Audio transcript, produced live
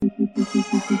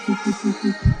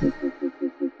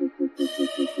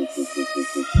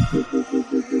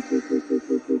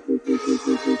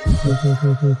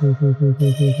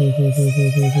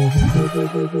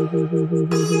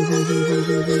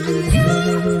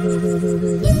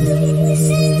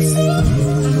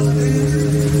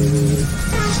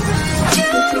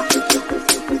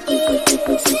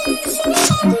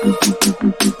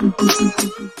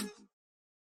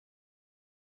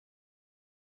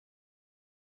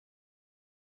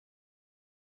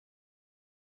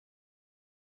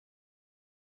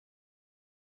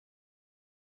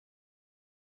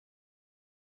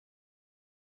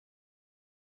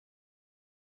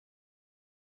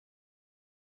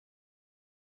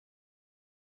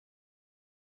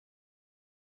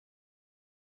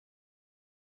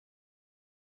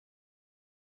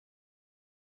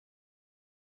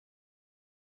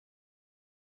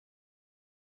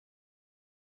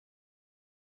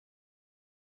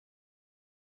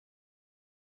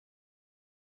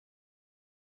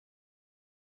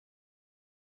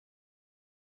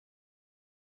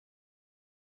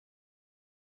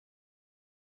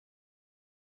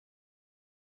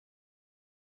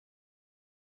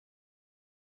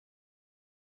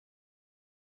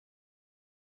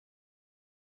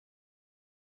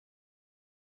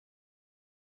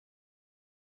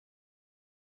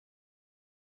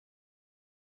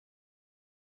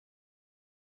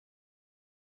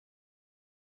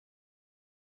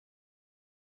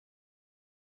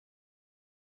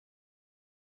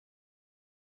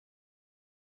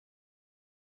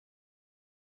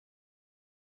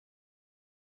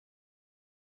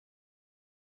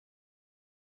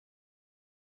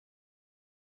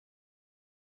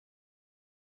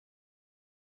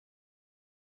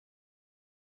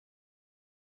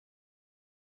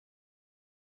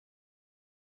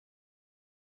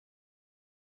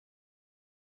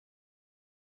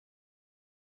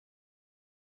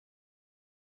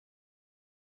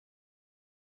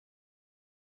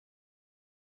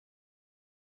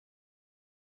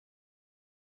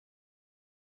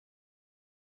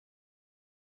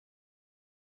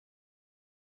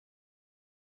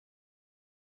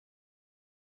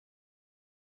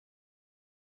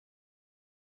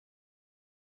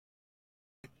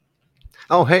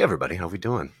Oh, hey, everybody. How we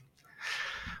doing?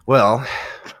 Well,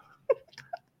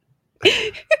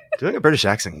 doing a British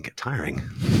accent can get tiring.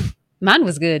 Mine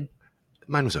was good.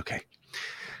 Mine was okay.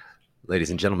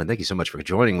 Ladies and gentlemen, thank you so much for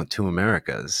joining with Two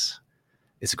Americas.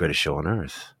 It's the greatest show on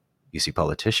earth. You see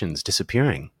politicians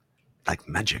disappearing like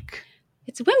magic.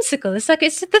 It's whimsical. It's like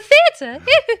it's at the theater.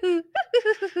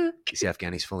 You see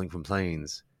Afghanis falling from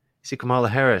planes. You see Kamala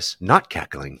Harris not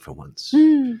cackling for once.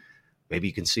 Maybe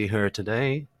you can see her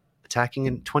today attacking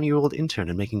a 20-year-old intern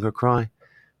and making her cry.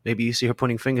 Maybe you see her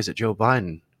pointing fingers at Joe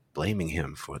Biden, blaming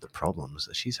him for the problems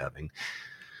that she's having.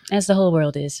 As the whole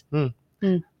world is.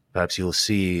 Perhaps you'll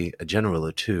see a general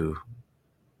or two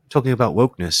talking about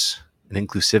wokeness and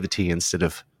inclusivity instead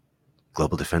of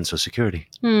global defense or security.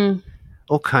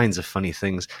 All kinds of funny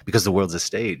things, because the world's a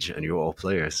stage and you're all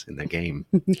players in the game.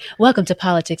 Welcome to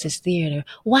Politics is Theater.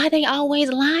 Why they always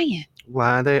lying?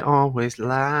 Why they always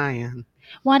lying?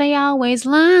 Why they always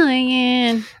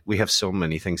lying? We have so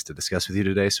many things to discuss with you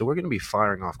today, so we're going to be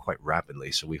firing off quite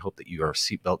rapidly. So we hope that your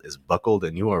seatbelt is buckled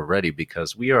and you are ready,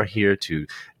 because we are here to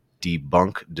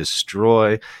debunk,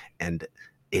 destroy, and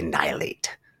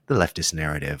annihilate the leftist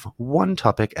narrative, one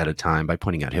topic at a time, by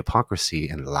pointing out hypocrisy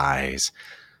and lies.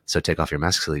 So take off your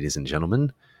masks, ladies and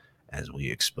gentlemen, as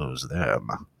we expose them.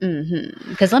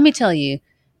 Because let me tell you,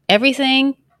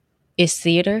 everything is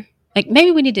theater. Like,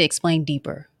 maybe we need to explain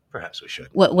deeper. Perhaps we should.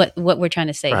 What we're trying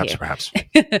to say here. Perhaps.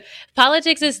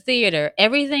 Politics is theater.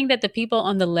 Everything that the people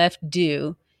on the left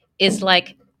do is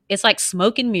like, it's like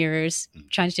smoke and mirrors,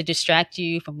 trying to distract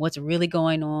you from what's really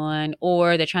going on,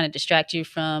 or they're trying to distract you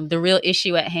from the real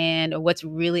issue at hand, or what's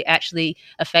really actually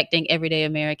affecting everyday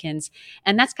Americans.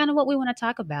 And that's kind of what we want to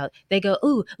talk about. They go,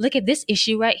 ooh, look at this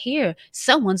issue right here.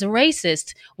 Someone's a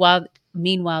racist. While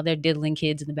meanwhile, they're diddling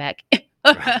kids in the back.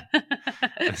 I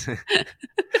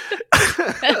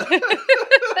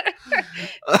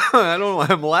don't know why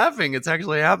I'm laughing. It's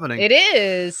actually happening. It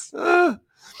is. I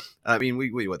mean, we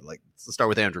would like, let's start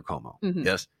with Andrew Cuomo.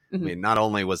 Yes. I mean, not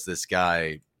only was this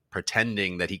guy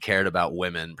pretending that he cared about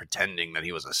women, pretending that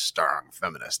he was a strong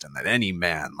feminist, and that any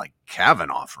man like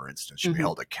Kavanaugh, for instance, should be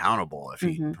held accountable if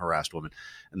he harassed women.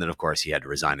 And then, of course, he had to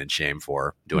resign in shame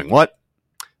for doing what?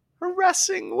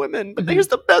 Harassing women. But here's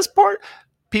the best part.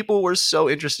 people were so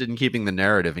interested in keeping the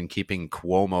narrative and keeping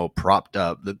Cuomo propped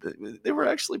up that there were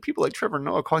actually people like Trevor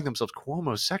Noah calling themselves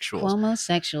Cuomo-sexuals.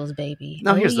 Cuomo-sexuals, baby.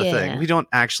 Now, here's the yeah. thing. We don't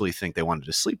actually think they wanted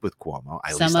to sleep with Cuomo.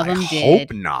 At Some least of I them hope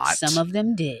did. not. Some of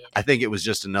them did. I think it was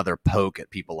just another poke at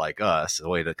people like us, a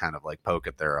way to kind of like poke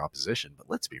at their opposition. But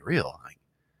let's be real. Like,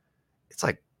 it's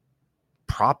like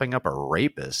propping up a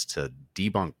rapist to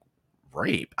debunk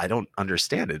rape. I don't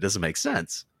understand it. It doesn't make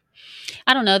sense.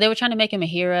 I don't know. They were trying to make him a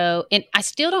hero. And I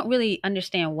still don't really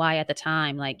understand why at the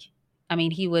time. Like, I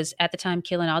mean, he was at the time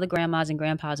killing all the grandmas and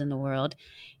grandpas in the world.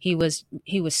 He was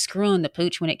screwing the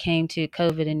pooch when it came to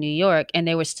COVID in New York. And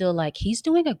they were still like, he's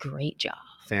doing a great job.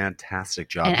 Fantastic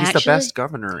job. And he's actually, the best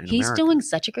governor in he's America. doing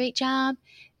such a great job.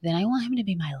 Then I want him to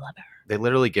be my lover. They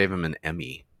literally gave him an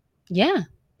Emmy. Yeah.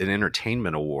 An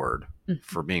entertainment award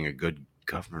for being a good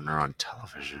governor on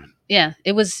television. Yeah.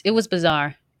 It was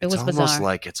bizarre. It's almost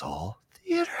like it's all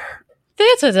theater.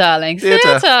 Theater, darling.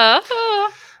 Theater.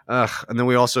 Oh. And then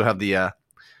we also have the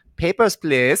Papers,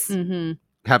 Please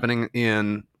happening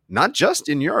in not just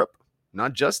in Europe,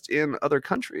 not just in other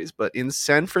countries, but in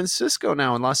San Francisco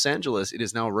now, in Los Angeles. It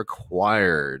is now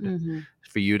required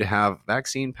for you to have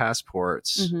vaccine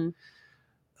passports.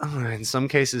 In some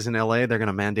cases in LA, they're going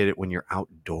to mandate it when you're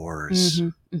outdoors.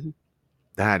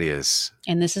 That is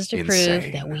And this is to insane.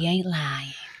 prove that we ain't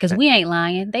lying. Because we ain't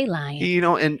lying, they lying. You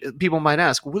know, and people might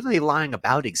ask, what are they lying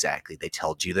about exactly? They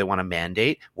told you they want to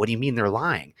mandate. What do you mean they're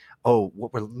lying? Oh,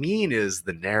 what we mean is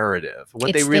the narrative.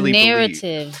 What they really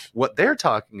believe. What they're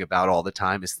talking about all the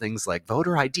time is things like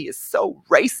voter ID is so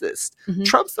racist.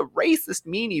 Trump's a racist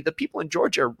meanie. The people in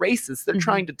Georgia are racist. They're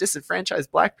trying to disenfranchise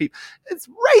black people. It's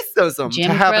racism Jim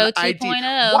to have Crow an ID.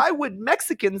 2.0. Why would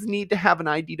Mexicans need to have an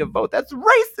ID to vote? That's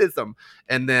racism.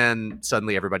 And then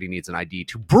suddenly everybody needs an ID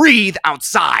to breathe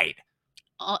outside.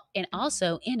 And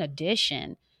also, in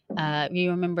addition, you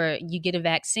remember you get a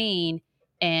vaccine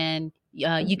and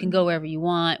you can go wherever you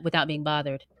want without being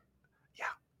bothered. Yeah.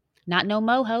 Not no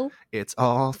moho. It's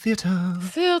all theater.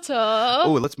 Theater.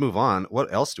 Oh, let's move on.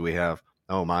 What else do we have?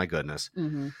 Oh, my goodness.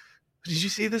 Did you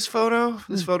see this photo?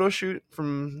 This photo shoot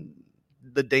from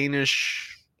the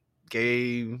Danish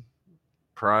gay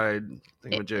pride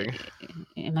thingamajig?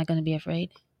 Am I going to be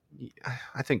afraid?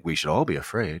 I think we should all be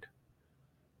afraid.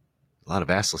 A lot of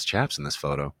assless chaps in this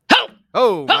photo.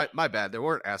 My bad. There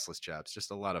weren't assless chaps.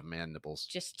 Just a lot of man nipples.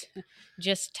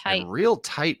 Just tight. And real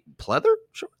tight pleather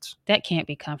shorts. That can't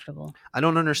be comfortable. I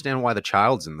don't understand why the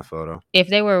child's in the photo. If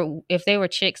they were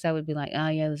chicks, I would be like, oh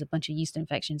yeah, there's a bunch of yeast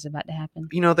infections about to happen.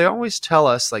 You know, they always tell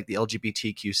us like the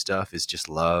LGBTQ stuff is just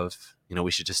love. You know,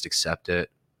 we should just accept it.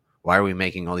 Why are we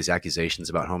making all these accusations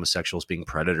about homosexuals being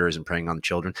predators and preying on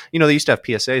children? You know, they used to have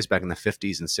PSAs back in the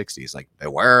 50s and 60s. Like,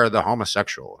 beware the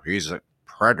homosexual. He's a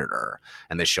predator.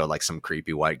 And they showed like some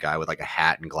creepy white guy with like a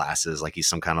hat and glasses. Like he's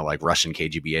some kind of like Russian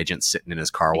KGB agent sitting in his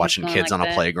car watching kids like on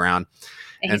a playground.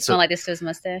 And he's going like this to his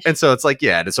mustache. And so it's like,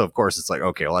 yeah. And so of course it's like,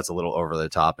 okay, well, that's a little over the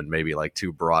top and maybe like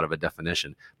too broad of a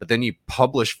definition. But then you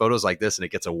publish photos like this and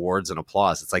it gets awards and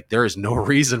applause. It's like, there is no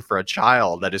reason for a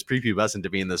child that is prepubescent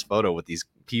to be in this photo with these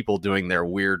people doing their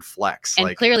weird flex. And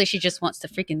like, clearly she just wants to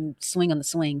freaking swing on the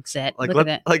swing set. Like, Look at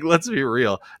that. Like, let's be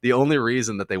real. The only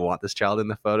reason that they want this child in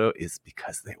the photo is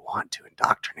because they want to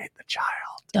indoctrinate the child.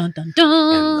 Dun, dun,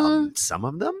 dun. And some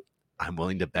of them, I'm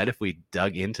willing to bet if we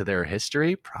dug into their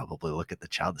history, probably look at the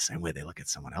child the same way they look at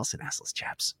someone else in assless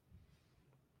chaps.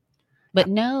 But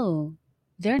no,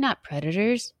 they're not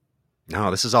predators.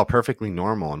 No, this is all perfectly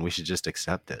normal and we should just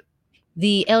accept it.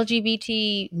 The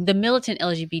militant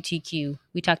LGBTQ,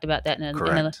 we talked about that in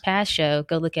the past show.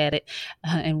 Go look at it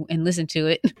and listen to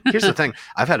it. Here's the thing.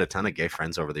 I've had a ton of gay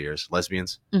friends over the years,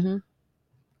 lesbians,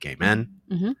 gay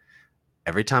men.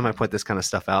 Every time I put this kind of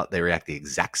stuff out, they react the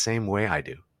exact same way I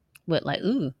do. What, like,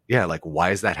 ooh? Yeah, like,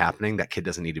 why is that happening? That kid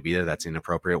doesn't need to be there. That's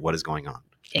inappropriate. What is going on?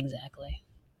 Exactly.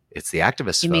 It's the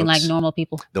activists, You mean like normal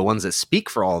people? The ones that speak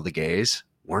for all the gays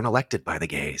weren't elected by the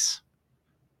gays.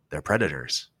 They're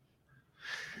predators.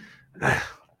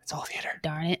 It's all theater.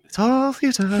 Darn it. It's all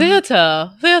theater.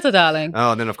 Theater, darling.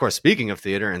 Oh, and then, of course, speaking of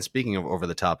theater and speaking of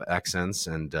over-the-top accents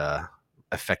and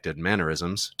affected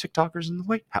mannerisms, TikTokers in the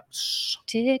White House.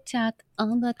 TikTok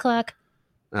on the clock.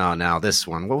 Oh, now this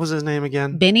one. What was his name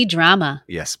again? Benny Drama.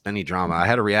 Yes, Benny Drama. I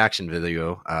had a reaction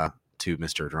video to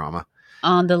Mr. Drama.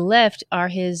 On the left are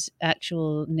his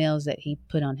actual nails that he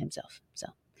put on himself. So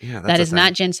yeah, that is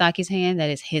not Jen Psaki's hand. That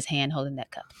is his hand holding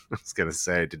that cup. I was going to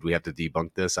say, did we have to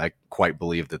debunk this? I quite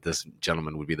believe that this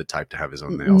gentleman would be the type to have his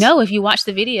own nails. No, if you watch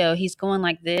the video, he's going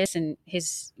like this and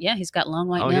he's got long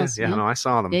white nails. Yeah, no, I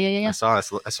saw them. Yeah. I saw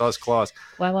his claws.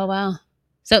 Wow.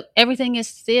 So everything is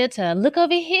theater. Look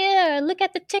over here. Look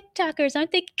at the TikTokers.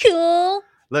 Aren't they cool?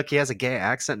 Look, he has a gay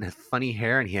accent and funny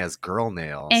hair, and he has girl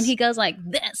nails. And he goes like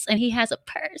this, and he has a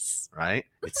purse. Right?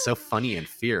 It's so funny and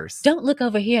fierce. Don't look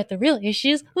over here at the real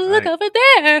issues. Look Right. over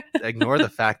there. Ignore the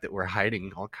fact that we're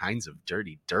hiding all kinds of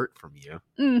dirty dirt from you.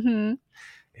 Mm-hmm.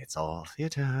 It's all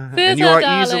theater. Theater, And you are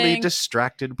darling. easily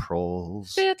distracted,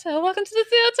 proles. Theater. Welcome to the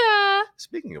theater.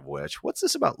 Speaking of which, what's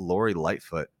this about Lori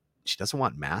Lightfoot? She doesn't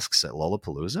want masks at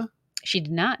Lollapalooza? She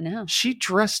did not know. She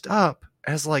dressed up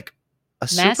as like a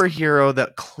Mask- superhero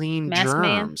that cleaned Mask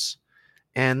man? germs.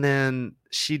 And then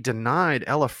she denied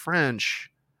Ella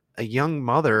French, a young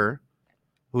mother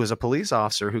who was a police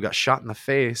officer who got shot in the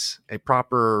face, a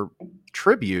proper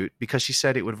tribute because she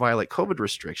said it would violate COVID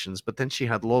restrictions. But then she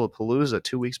had Lollapalooza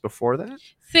 2 weeks before that.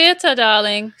 Theater,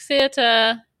 darling.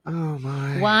 Theater. Oh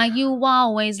my. Why you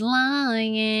always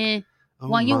lying? Oh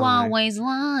Why you my. always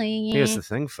lying? Here's the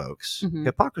thing, folks. Mhm.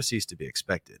 Hypocrisy is to be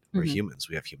expected. We're Mhm. humans.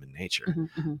 We have human nature.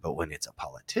 Mhm. But when it's a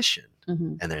politician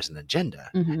Mhm. and there's an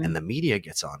agenda Mhm. and the media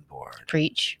gets on board,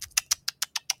 Preach.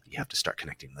 you have to start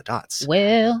connecting the dots.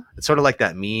 Well, It's sort of like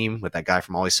that meme with that guy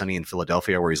from Always Sunny in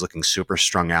Philadelphia where he's looking super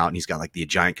strung out and he's got like the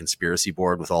giant conspiracy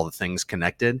board with all the things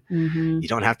connected. mhm. You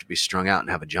don't have to be strung out and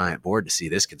have a giant board to see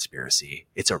this conspiracy.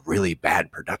 It's a really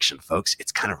bad production, folks.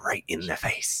 It's kind of right in the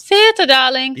face. Theater,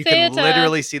 darling. You Theater. can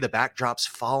literally see the backdrops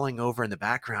falling over in the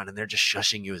background and they're just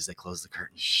shushing you as they close the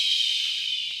curtain. Shh.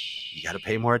 You got to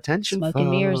pay more attention, Smoke and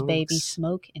mirrors, baby. folks.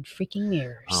 Smoke and freaking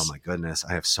mirrors. Oh my goodness.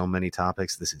 I have so many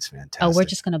topics. This is fantastic. Oh, we're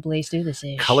just going to blaze through this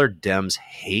ish. Colored Dems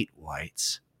hate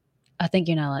whites. I think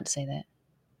you're not allowed to say that.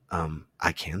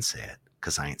 I can say it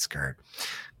because I ain't scared.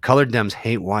 Colored Dems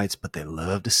hate whites, but they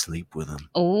love to sleep with them.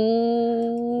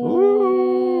 Ooh.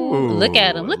 Look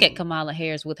at him. Look at Kamala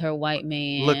Harris with her white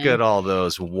man. Look at all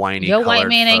those whiny Your white colored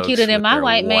man ain't folks cuter than with my their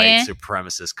white man.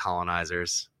 supremacist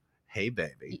colonizers. Hey,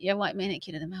 baby. Your white man ain't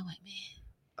cuter than my white man.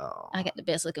 Oh. I got the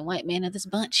best looking white man of this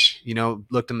bunch. You know,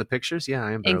 looked in the pictures? Yeah,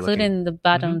 I am better Including the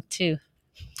bottom two.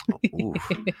 looking.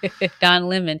 Don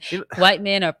Lemon. You know, White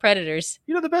men are predators.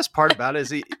 you know, the best part about it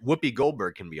is Whoopi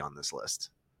Goldberg can be on this list.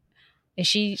 Is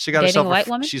she She got dating herself a white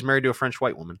woman? She's married to a French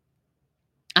white woman.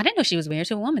 I didn't know she was married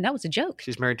to a woman. That was a joke.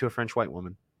 She's married to a French white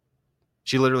woman.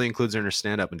 She literally includes her in her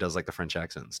stand-up and does like the French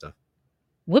accent and stuff.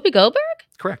 Whoopi Goldberg?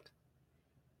 Correct.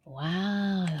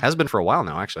 Wow. Has been for a while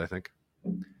now, actually, I think.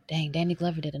 Dang, Danny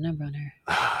Glover did a number on her.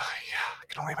 Yeah, I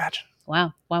can only imagine.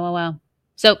 Wow. Wow, wow, wow.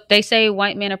 So they say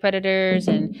white men are predators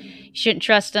and you shouldn't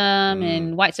trust them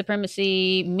and white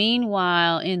supremacy.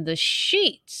 Meanwhile, in the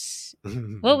sheets,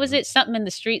 what was it? Something in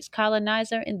the streets,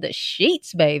 colonizer in the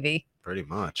sheets, baby. Pretty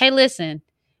much. Hey, listen,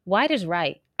 white is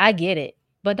right. I get it.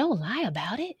 But don't lie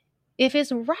about it. If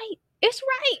it's right, it's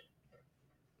right.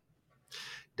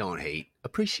 Don't hate,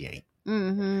 appreciate.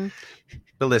 Mm-hmm.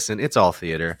 But listen, it's all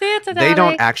theater. Theater, They don't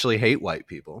darling. actually hate white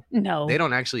people. No. They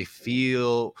don't actually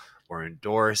feel or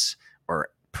endorse or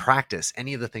practice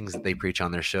any of the things that they preach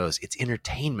on their shows. It's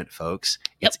entertainment, folks.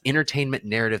 It's entertainment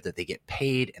narrative that they get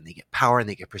paid and they get power and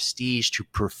they get prestige to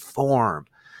perform.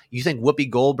 You think Whoopi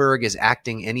Goldberg is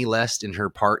acting any less in her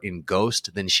part in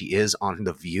Ghost than she is on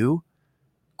The View?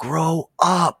 Grow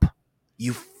up,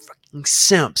 you fucking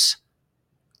simps.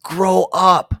 Grow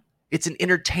up. It's an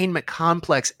entertainment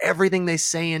complex. Everything they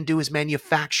say and do is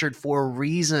manufactured for a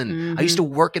reason. I used to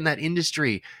work in that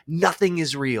industry. Nothing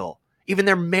is real. Even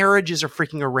their marriages are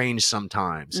freaking arranged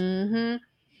sometimes. Mm-hmm.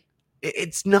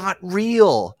 It's not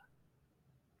real.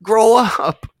 Grow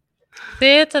up.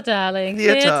 Theater, darling.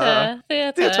 Theater.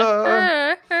 Theater.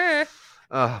 Theater.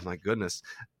 Oh, my goodness.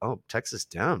 Oh, Texas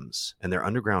Dems and their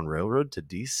Underground Railroad to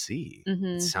D.C.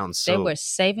 Mhm. It sounds They so... were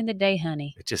saving the day,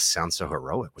 honey. It just sounds so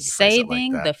heroic when you phrase it like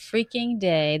Saving that. the freaking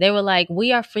day. They were like,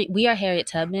 we are free. We are Harriet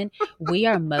Tubman. We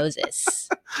are Moses.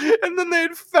 And then they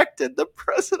infected the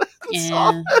president's And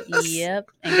office.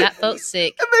 yep, and got folks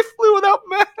sick. And they flew without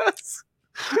masks.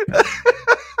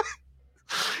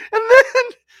 And then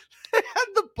they had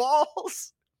the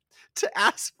balls to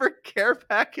ask for care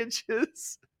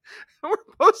packages. And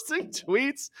we're posting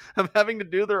tweets of having to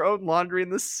do their own laundry in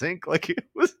the sink like it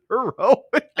was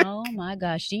heroic. Oh my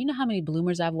gosh. Do you know how many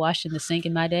bloomers I've washed in the sink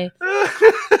in my day?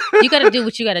 You got to do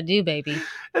what you got to do, baby.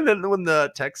 And then when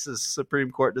the Texas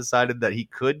Supreme Court decided that he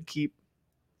could keep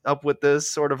up with this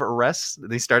sort of arrests,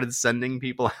 they started sending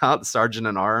people out, sergeant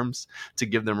at arms, to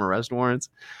give them arrest warrants.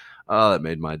 Oh, that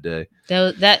made my day.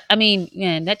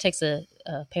 That takes a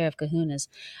pair of kahunas.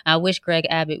 I wish Greg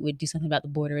Abbott would do something about the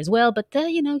border as well, but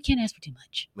can't ask for too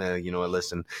much. You know what,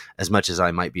 listen, as much as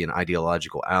I might be an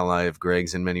ideological ally of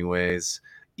Greg's in many ways,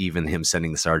 even him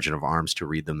sending the sergeant of arms to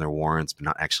read them their warrants, but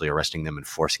not actually arresting them and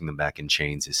forcing them back in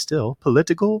chains is still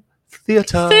political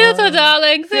Theater. Theater,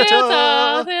 darling.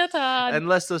 Theater. Theater.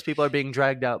 Unless those people are being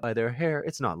dragged out by their hair,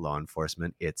 it's not law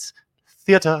enforcement, it's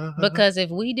theater. Because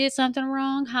if we did something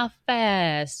wrong, how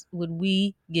fast would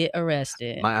we get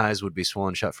arrested? My eyes would be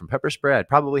swollen shut from pepper spray. I'd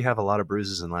probably have a lot of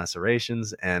bruises and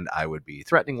lacerations, and I would be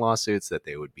threatening lawsuits that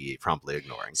they would be promptly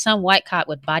ignoring. Some white cop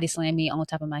would body slam me on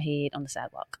top of my head on the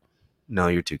sidewalk. No,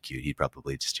 you're too cute. He'd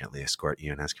probably just gently escort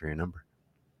you and ask for your number.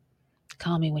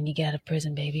 Call me when you get out of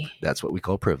prison, baby. That's what we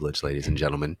call privilege, ladies and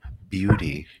gentlemen.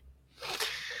 Beauty.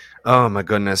 Oh, my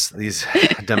goodness. These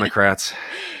Democrats.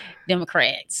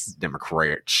 Democrats.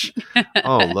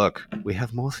 Oh, look. We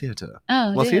have more theater.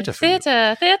 Oh, more dear. theater for you.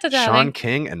 Theater, Sean darling.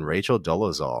 King and Rachel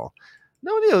Dolezal.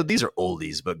 No, you know, these are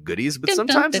oldies but goodies, but Dun,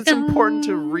 sometimes dun, it's dun, important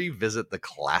to dun. revisit the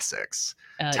classics.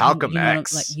 You Talcum know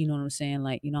X. you know what I'm saying?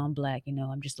 Like, I'm black,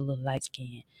 I'm just a little light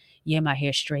skinned. Yeah, my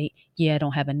hair's straight. Yeah, I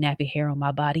don't have a nappy hair on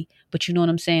my body. But you know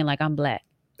what I'm saying? Like, I'm black.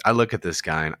 I look at this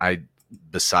guy and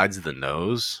besides the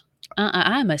nose,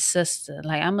 I'm a sister.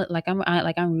 I'm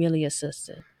really a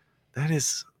sister. that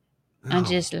is. I'm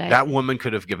just like that woman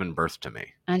could have given birth to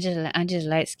me. I'm just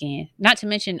light skinned. Not to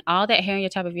mention all that hair on your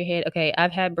top of your head. Okay,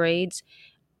 I've had braids.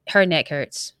 Her neck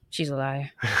hurts. She's a liar.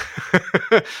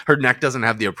 Her neck doesn't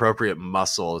have the appropriate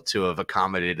muscle to have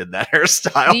accommodated that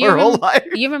hairstyle her whole life.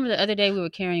 You remember the other day we were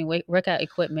carrying workout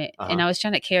equipment, and I was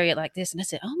trying to carry it like this, and I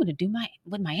said, I'm going to do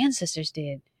what my ancestors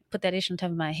did. Put that ish on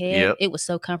top of my head. Yep. It was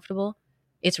so comfortable.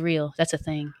 It's real. That's a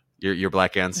thing. Your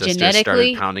black ancestors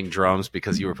started pounding drums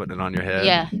because you were putting it on your head?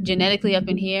 Yeah. Genetically up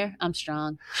in here, I'm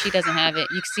strong. She doesn't have it.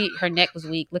 You can see her neck was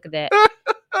weak. Look at that.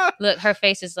 Look, her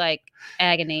face is like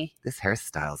agony. This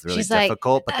hairstyle is really She's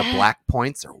difficult, but the black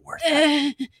points are worth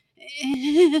it.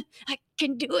 I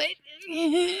can do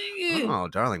it. Oh,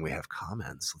 darling, we have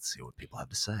comments. Let's see what people have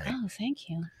to say. Oh, thank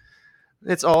you.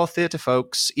 It's all theater,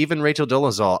 folks. Even Rachel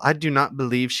Dolezal. I do not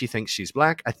believe she thinks she's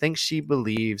black. I think she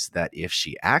believes that if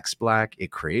she acts black,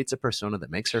 it creates a persona that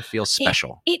makes her feel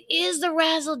special. It is the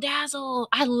razzle dazzle.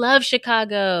 I love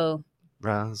Chicago.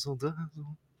 Razzle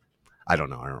dazzle. I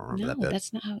don't know. I don't remember that bit.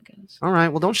 That's not how it goes. All right.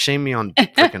 Well, don't shame me on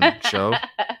freaking show.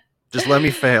 Just let me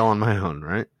fail on my own,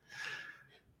 right?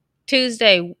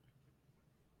 Tuesday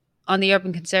on the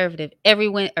Urban Conservative every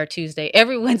Wednesday at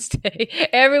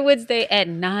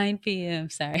 9 p.m.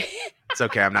 Sorry. It's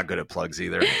okay. I'm not good at plugs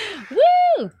either.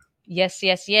 Woo! Yes. Oh,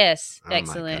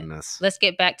 excellent. my goodness. Let's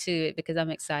get back to it because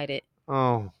I'm excited.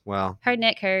 Oh, well. Her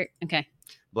neck hurt. Okay.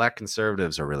 Black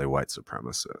conservatives are really white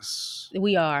supremacists.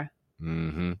 We are.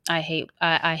 Mm-hmm. I hate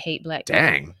black people.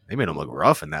 Dang. They made him look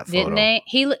rough in that photo. Didn't they?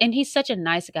 He's such a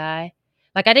nice guy.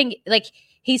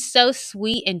 He's so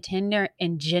sweet and tender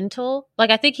and gentle. Like,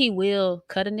 I think he will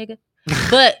cut a nigga,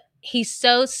 but he's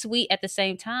so sweet at the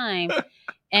same time.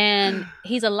 And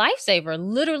he's a lifesaver.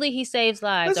 Literally, he saves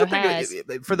lives.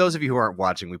 For those of you who aren't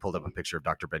watching, we pulled up a picture of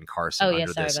Dr. Ben Carson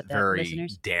under this very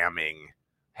damning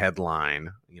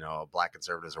headline. Black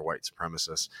conservatives are white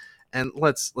supremacists. And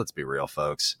let's be real,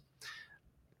 folks.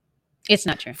 It's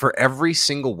not true. For every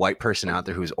single white person out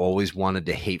there who's always wanted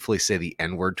to hatefully say the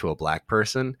N-word to a black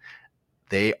person,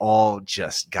 they all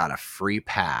just got a free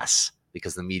pass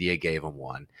because the media gave them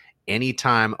one.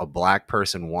 Anytime a black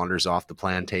person wanders off the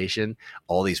plantation,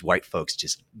 all these white folks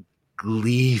just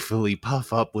gleefully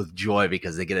puff up with joy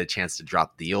because they get a chance to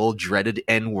drop the old dreaded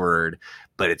N-word,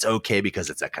 but it's okay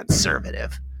because it's a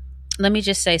conservative. Let me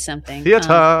just say something.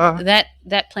 Theater.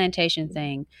 That plantation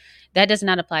thing, that does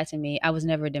not apply to me. I was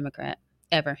never a Democrat,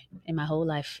 ever, in my whole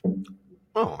life.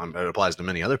 Oh, it applies to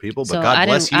many other people, but So God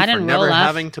bless you for never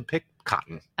having to pick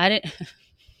cotton. I didn't.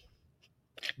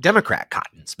 Democrat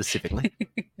cotton, specifically.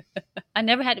 I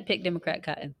never had to pick Democrat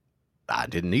cotton. I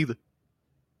didn't either.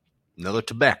 Another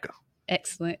tobacco.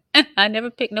 Excellent. I never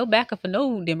picked no backer for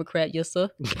no Democrat, yes, sir.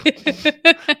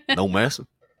 No messing.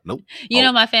 Nope. You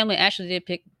know, my family actually did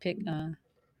pick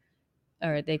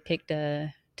they picked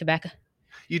tobacco.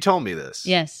 You told me this.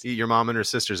 Yes. Your mom and her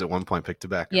sisters at one point picked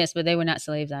tobacco. Yes, but they were not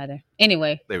slaves either.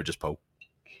 Anyway. They were just po.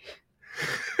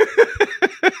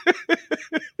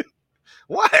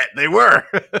 What? They were.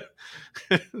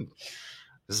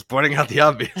 Just pointing out the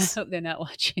obvious. I hope they're not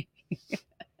watching.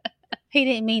 He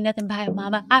didn't mean nothing by it,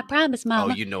 Mama. I promise,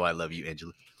 Mama. Oh, you know I love you,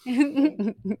 Angela.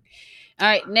 All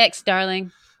right, next,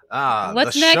 darling.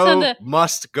 What's next on the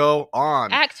must go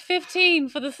on? Act 15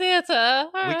 for the theater.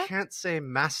 We can't say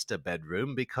master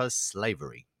bedroom because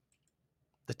slavery.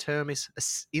 The term is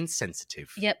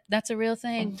insensitive. Yep, that's a real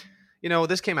thing.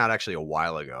 This came out actually a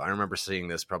while ago. I remember seeing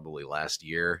this probably last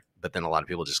year, but then a lot of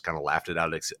people just kind of laughed it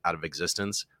out of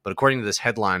existence. But according to this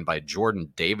headline by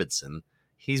Jordan Davidson,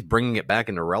 He's bringing it back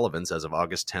into relevance as of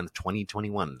August 10th,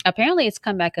 2021. Apparently, it's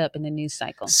come back up in the news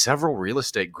cycle. Several real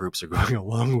estate groups are going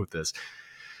along with this.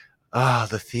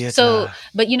 The theater. So,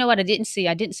 but you know what I didn't see?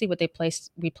 I didn't see what they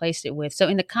replaced it with. So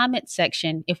in the comment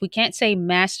section, if we can't say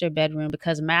master bedroom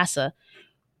because massa,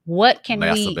 what can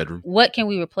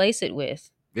we replace it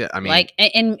with? Yeah, I mean, like,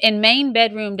 and main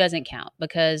bedroom doesn't count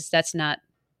because that's not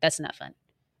fun.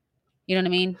 You know what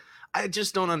I mean? I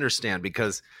just don't understand,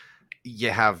 because you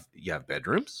have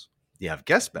bedrooms, you have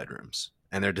guest bedrooms,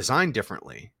 and they're designed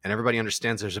differently. And everybody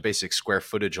understands there's a basic square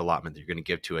footage allotment that you're going to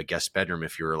give to a guest bedroom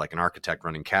if you're like an architect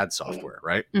running CAD software,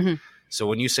 right? Mm-hmm. So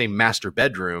when you say master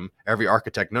bedroom, every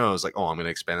architect knows, like, oh, I'm going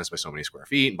to expand this by so many square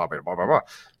feet, and blah, blah, blah, blah, blah.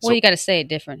 Well, you got to say it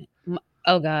different.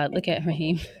 Oh, God, look at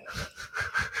Raheem.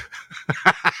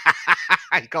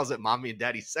 He calls it mommy and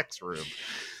daddy sex room.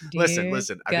 Dear listen.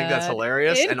 God. I think that's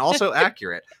hilarious and also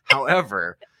accurate.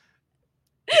 However,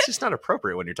 it's just not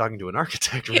appropriate when you're talking to an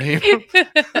architect, Raheem.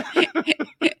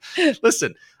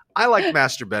 Listen, I liked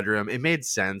master bedroom. It made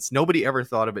sense. Nobody ever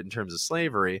thought of it in terms of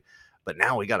slavery. But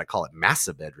now we got to call it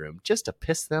massa bedroom just to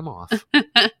piss them off.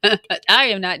 I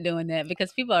am not doing that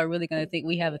because people are really going to think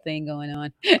we have a thing going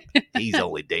on. He's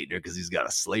only dating her because he's got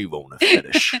a slave owner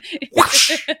fetish.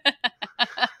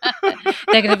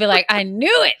 They're going to be like, I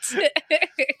knew it.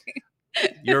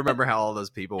 You remember how all those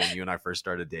people, when you and I first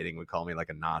started dating, would call me like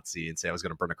a Nazi and say I was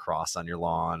going to burn a cross on your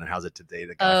lawn? And how's it today?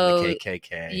 The guy from the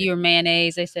KKK. You're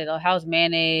mayonnaise. They said, oh, how's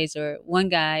mayonnaise? Or one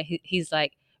guy, he's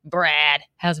like, Brad.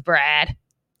 How's Brad?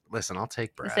 Listen, I'll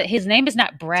take Brad. His name is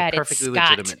not Brad. It's a perfectly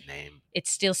legitimate name.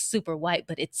 It's still super white,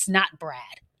 but it's not Brad.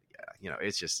 Yeah,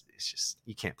 it's just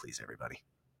you can't please everybody.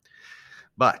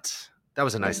 But that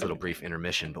was a nice little brief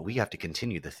intermission, but we have to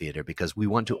continue the theater because we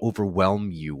want to overwhelm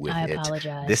you with it. I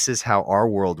apologize. This is how our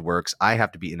world works. I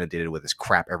have to be inundated with this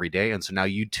crap every day, and so now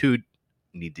you too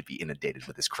need to be inundated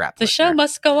with this crap. The show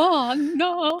must go on.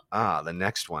 No. The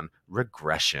next one,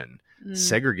 regression.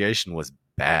 Segregation was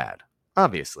bad,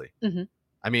 obviously. Mm-hmm.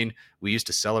 I mean, we used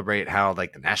to celebrate how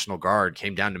like the National Guard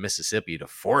came down to Mississippi to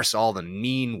force all the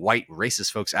mean white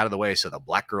racist folks out of the way so the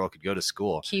black girl could go to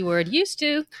school. Keyword used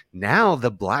to. Now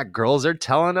the black girls are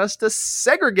telling us to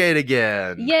segregate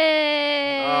again.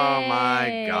 Yay! Oh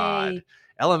my God.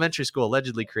 Elementary school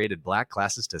allegedly created black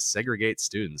classes to segregate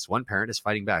students. One parent is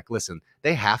fighting back. Listen,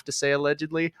 they have to say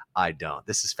allegedly. I don't.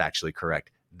 This is factually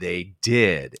correct. They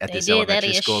did at this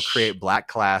elementary school create black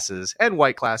classes and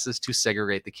white classes to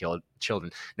segregate the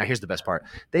children. Now, here's the best part.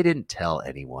 They didn't tell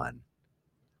anyone.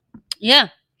 Yeah.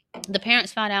 The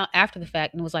parents found out after the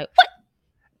fact and was like,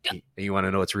 what? You want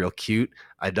to know what's real cute?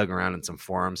 I dug around in some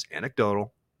forums,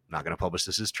 anecdotal. I'm not going to publish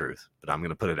this as truth, but I'm going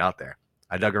to put it out there.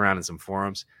 I dug around in some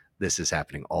forums. This is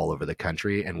happening all over the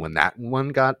country. And when that one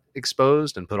got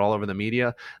exposed and put all over the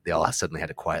media, they all suddenly had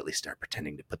to quietly start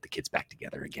pretending to put the kids back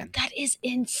together again. That is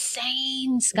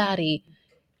insane, Scotty.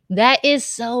 That is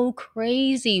so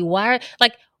crazy. Why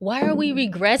are we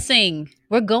regressing?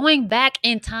 We're going back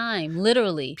in time,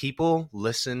 literally. People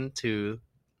listen to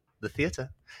the theater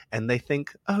and they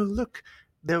think, oh, look,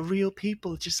 they're real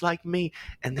people just like me.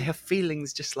 And they have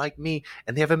feelings just like me.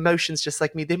 And they have emotions just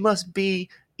like me. They must be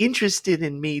interested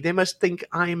in me. They must think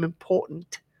I am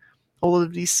important. All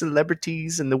of these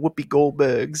celebrities and the Whoopi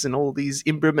Goldbergs and all these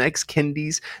Ibram X.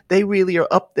 Kendis, they really are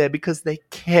up there because they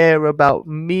care about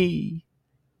me.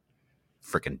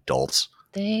 Freaking dolts.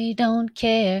 They don't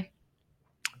care.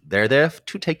 They're there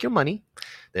to take your money.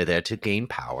 They're there to gain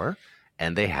power.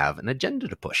 And they have an agenda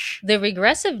to push. The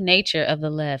regressive nature of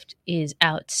the left is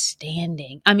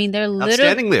outstanding. I mean, they're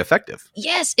outstandingly effective.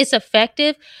 Yes, it's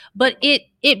effective, but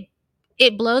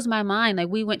it blows my mind. Like,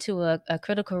 we went to a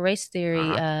critical race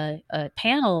theory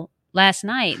panel last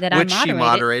night that Which I moderated. She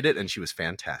moderated, and she was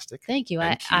fantastic. Thank you.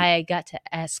 I got to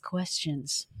ask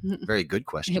questions. Very good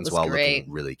questions while looking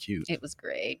really cute. It was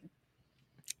great.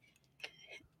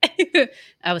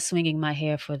 I was swinging my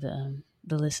hair for the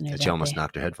listeners. She almost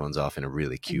knocked her headphones off in a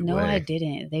really cute way. No, I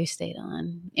didn't. They stayed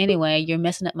on. Anyway, you're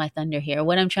messing up my thunder here.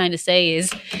 What I'm trying to say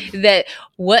is that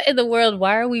what in the world,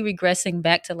 why are we regressing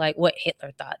back to like what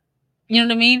Hitler thought? You know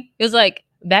what I mean? It was like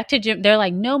back to Jim. They're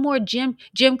like, no more Jim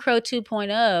Crow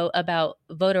 2.0 about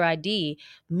voter ID.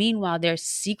 Meanwhile, they're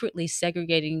secretly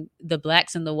segregating the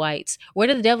blacks and the whites.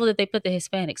 Where the devil did they put the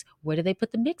Hispanics? Where did they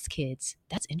put the mixed kids?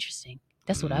 That's interesting.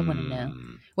 That's what I want to know.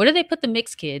 Where do they put the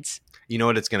mixed kids? You know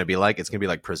what it's going to be like? It's going to be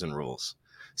like prison rules.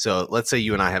 So let's say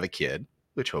you and I have a kid,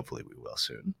 which hopefully we will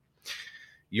soon.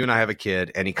 You and I have a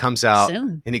kid, and he comes out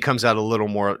soon. And he comes out a little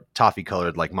more toffee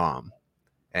colored like mom.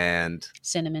 And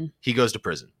cinnamon. He goes to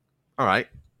prison. All right.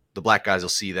 The black guys will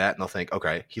see that and they'll think,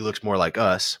 okay, he looks more like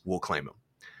us. We'll claim him.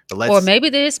 But Or maybe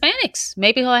the Hispanics.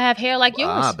 Maybe he'll have hair like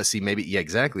yours. but see, maybe, yeah,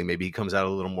 exactly. Maybe he comes out a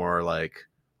little more like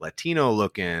Latino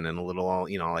looking and a little,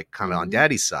 like kind of on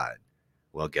daddy's side.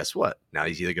 Well, guess what? Now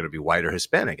he's either going to be white or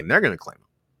Hispanic, and they're going to claim him.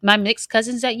 My mixed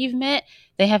cousins that you've met,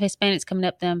 they have Hispanics coming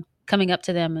up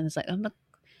to them, and it's like,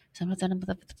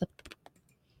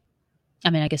 I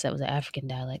mean, I guess that was an African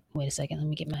dialect. Wait a second, let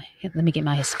me get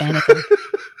my Hispanic one.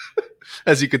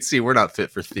 As you can see, we're not fit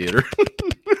for theater.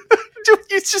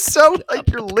 You just sound like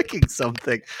you're licking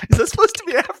something. Is that supposed to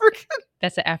be African?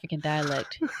 That's an African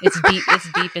dialect. It's deep.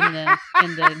 It's deep in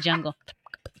the jungle.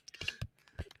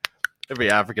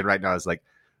 Every African right now is like,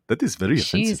 that is very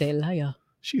offensive. She's a liar.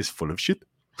 She is full of shit.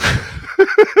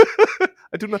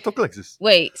 I do not talk like this.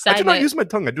 Wait, I do not use my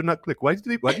tongue. I do not click. Why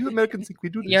do Americans think we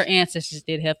do this? Your ancestors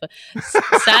did, Heffa.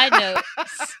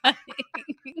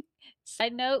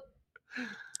 Side note.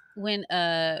 When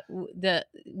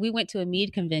we went to a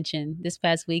mead convention this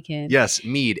past weekend. Yes,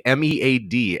 mead,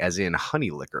 MEAD, as in honey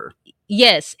liquor.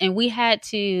 Yes, and we had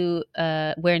to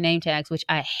wear name tags, which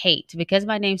I hate because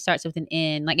my name starts with an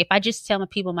N. Like if I just tell my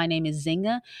people my name is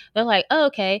Nzinga, they're like, "Oh,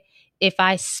 okay." If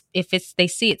they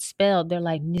see it spelled, they're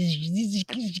like Ninja.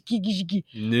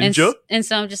 And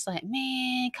so I'm just like,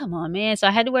 man, come on, man. So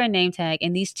I had to wear a name tag,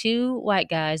 and these two white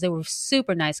guys, they were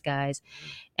super nice guys.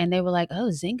 And they were like, "Oh,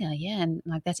 Nzinga, yeah," and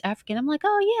like that's African. I'm like,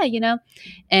 "Oh, yeah,"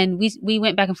 And we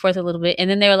went back and forth a little bit, and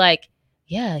then they were like,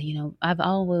 "Yeah,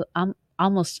 I'm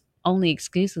almost only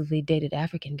exclusively dated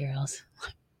African girls."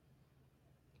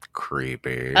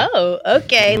 Creepy. Oh,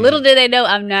 okay. Little did they know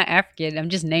I'm not African. I'm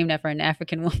just named after an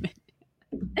African woman.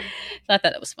 So I thought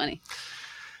that was funny.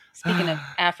 Speaking of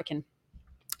African,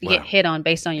 you get hit on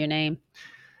based on your name.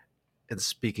 And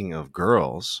speaking of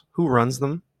girls, who runs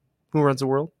them? Who runs the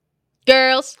world?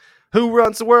 Girls. Who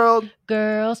runs the world?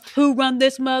 Girls. Who run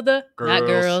this mother? Girls. Not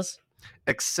girls.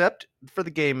 Except for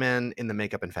the gay men in the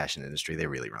makeup and fashion industry. They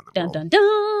really run the world. Dun, dun,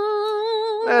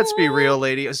 dun. Let's be real,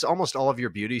 lady. It's almost all of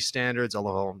your beauty standards,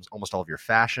 almost all of your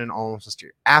fashion, almost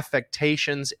your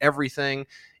affectations, everything.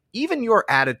 Even your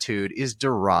attitude is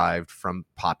derived from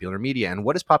popular media. And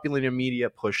what does popular media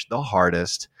push the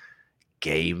hardest?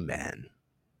 Gay men.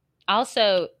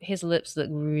 Also, his lips look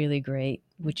really great,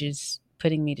 which is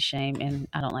putting me to shame, and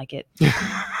I don't like it.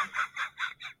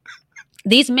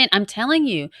 These men, I'm telling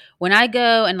you, when I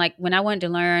go and like when I wanted to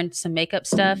learn some makeup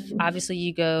stuff, obviously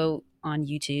you go on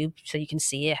YouTube so you can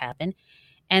see it happen.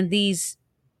 And these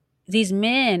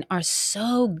men are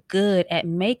so good at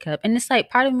makeup. And it's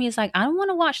like part of me is like, I don't want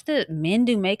to watch the men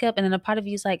do makeup. And then a part of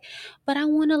you is like, but I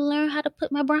want to learn how to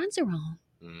put my bronzer on.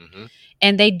 Mm-hmm.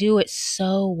 And they do it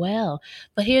so well.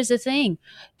 But here's the thing,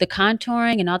 the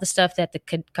contouring and all the stuff that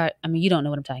you don't know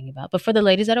what I'm talking about. But for the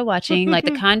ladies that are watching, like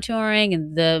the contouring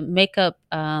and the makeup,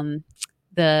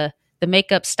 the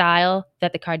makeup style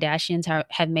that the Kardashians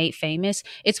have made famous,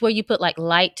 it's where you put like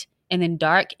light and then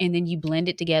dark and then you blend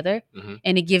it together. Mm-hmm.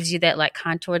 And it gives you that like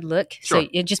contoured look. Sure. So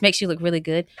it just makes you look really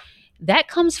good. That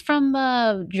comes from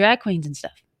drag queens and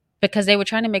stuff. Because they were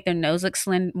trying to make their nose look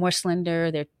more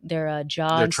slender, their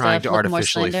jaw. They're trying to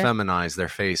artificially feminize their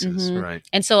faces, mm-hmm. Right?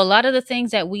 And so a lot of the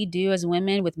things that we do as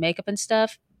women with makeup and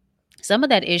stuff, some of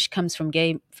that ish comes from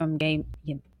gay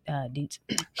dudes.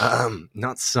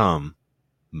 Not some,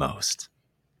 most.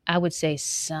 I would say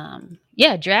some.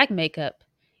 Yeah, drag makeup.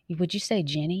 Would you say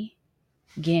Jenny?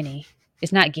 Guinea.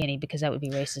 It's not Guinea because that would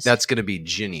be racist. That's going to be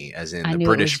Ginny, as in the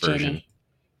British version. Ginny.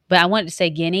 But I wanted to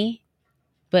say Guinea.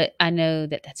 But I know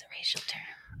that that's a racial term.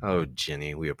 Oh,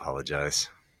 Ginny, we apologize.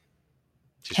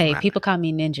 Hey, people call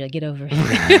me Ninja. Get over it.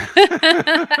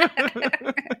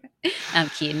 I'm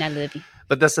kidding. I love you.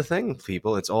 But that's the thing,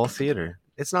 people. It's all theater.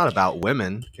 It's not about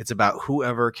women. It's about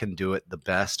whoever can do it the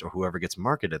best or whoever gets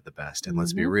marketed the best. And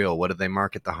let's be real. What do they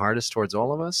market the hardest towards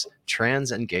all of us?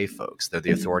 Trans and gay folks. They're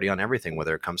the authority on everything,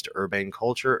 whether it comes to urban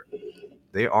culture.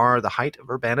 They are the height of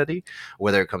urbanity.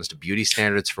 Whether it comes to beauty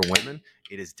standards for women,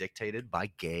 it is dictated by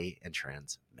gay and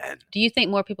trans men. Do you think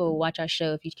more people would watch our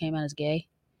show if you came out as gay?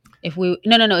 If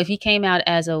you came out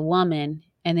as a woman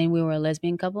and then we were a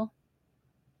lesbian couple?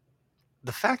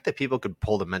 The fact that people could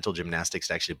pull the mental gymnastics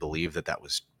to actually believe that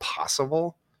was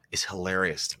possible is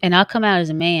hilarious to me. And I'll come out as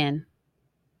a man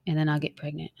and then I'll get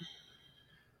pregnant.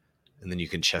 And then you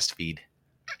can chest feed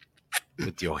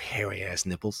with your hairy ass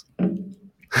nipples.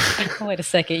 Wait a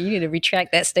second. You need to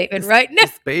retract that statement right now.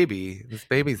 This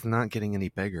baby's not getting any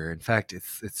bigger. In fact,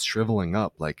 it's shriveling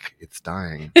up like it's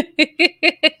dying.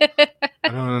 I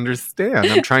don't understand.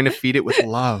 I'm trying to feed it with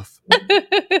love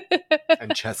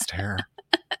and chest hair.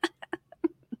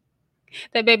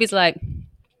 That baby's like.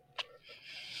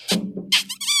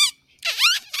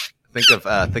 Think of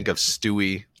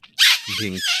Stewie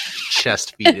being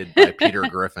chest feeded by Peter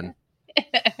Griffin.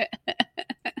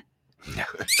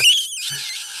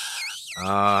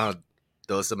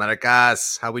 Dos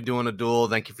Americas. How we doing, Abdul?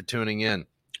 Thank you for tuning in.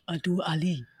 Adu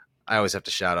Ali. I always have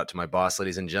to shout out to my boss,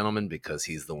 ladies and gentlemen, because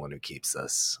he's the one who keeps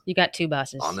us You got two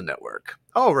bosses. on the network.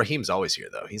 Oh, Raheem's always here,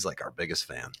 though. He's like our biggest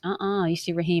fan. You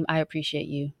see, Raheem, I appreciate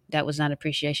you. That was not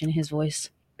appreciation in his voice.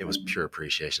 It was pure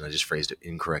appreciation. I just phrased it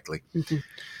incorrectly. Mm-hmm.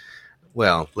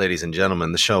 Well, ladies and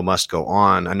gentlemen, the show must go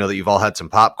on. I know that you've all had some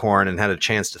popcorn and had a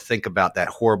chance to think about that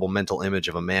horrible mental image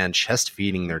of a man chest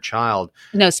feeding their child.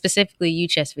 No, specifically you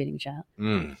chest feeding child.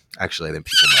 Actually, then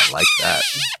people might like that.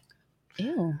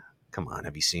 Ew. Come on,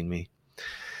 have you seen me?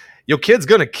 Your kid's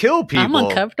gonna kill people. I'm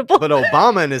uncomfortable. But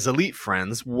Obama and his elite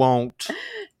friends won't.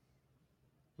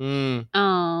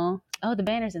 Oh, the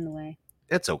banner's in the way.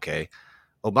 It's okay.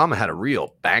 Obama had a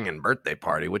real banging birthday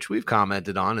party, which we've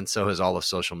commented on, and so has all of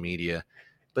social media.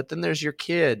 But then there's your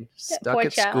kid stuck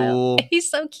at school. He's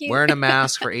so cute. Wearing a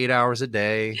mask for 8 hours a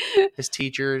day. His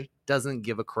teacher doesn't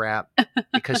give a crap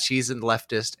because she's a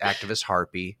leftist activist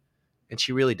harpy. And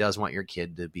she really does want your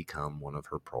kid to become one of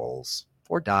her proles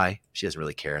or die. She doesn't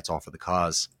really care. It's all for the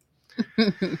cause.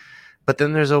 But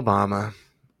then there's Obama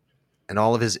and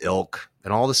all of his ilk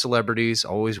and all the celebrities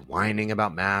always whining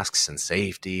about masks and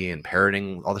safety and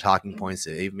parroting all the talking points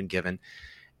that they've been given.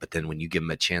 But then when you give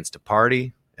them a chance to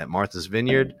party at Martha's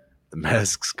Vineyard, the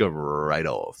masks go right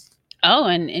off. Oh,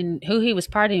 and who he was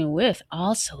partying with,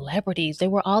 all celebrities. They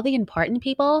were all the important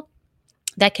people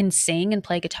that can sing and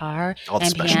play guitar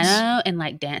and piano and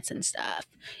like dance and stuff.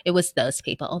 It was those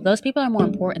people. Those people are more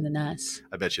important than us.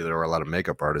 I bet you there were a lot of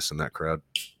makeup artists in that crowd.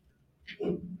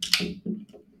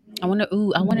 I wonder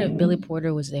if Billy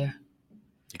Porter was there.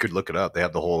 You could look it up. They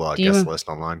have the whole guest list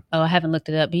online. Oh, I haven't looked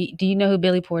it up. Do you know who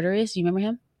Billy Porter is? Do you remember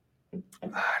him?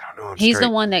 I don't know. He's the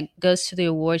one that goes to the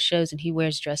award shows and he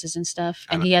wears dresses and stuff.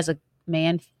 And he has a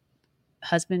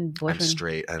husband, boyfriend. I'm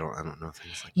straight. I don't know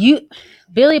things like that.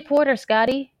 Billy Porter,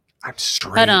 Scotty. I'm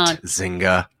straight. Hold on.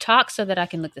 Nzinga. Talk so that I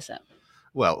can look this up.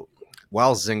 Well,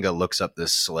 while Nzinga looks up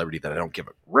this celebrity that I don't give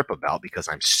a rip about because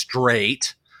I'm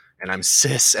straight and I'm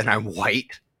cis and I'm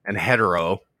white and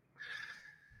hetero,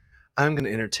 I'm going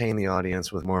to entertain the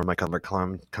audience with more of my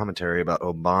commentary about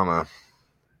Obama.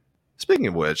 Speaking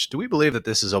of which, do we believe that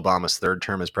this is Obama's third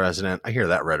term as president? I hear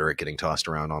that rhetoric getting tossed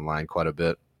around online quite a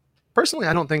bit. Personally,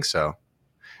 I don't think so.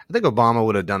 I think Obama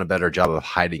would have done a better job of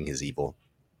hiding his evil.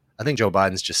 I think Joe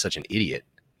Biden's just such an idiot.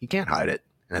 He can't hide it.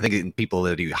 And I think the people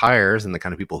that he hires and the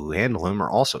kind of people who handle him are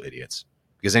also idiots.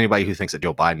 Because anybody who thinks that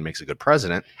Joe Biden makes a good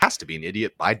president has to be an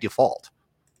idiot by default,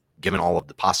 given all of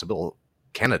the possible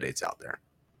candidates out there.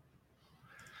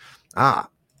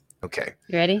 Okay.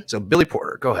 You ready? So Billy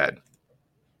Porter, go ahead.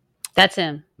 That's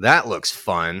him. That looks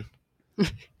fun.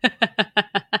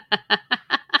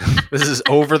 This is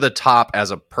over the top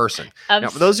as a person. Now,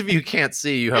 for those of you who can't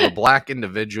see, you have a black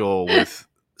individual with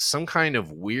some kind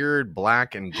of weird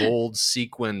black and gold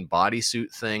sequin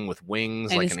bodysuit thing with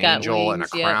wings, and like an angel and a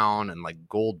crown and like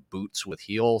gold boots with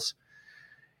heels.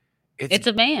 It's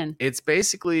a man. It's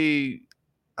basically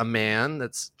a man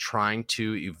that's trying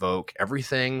to evoke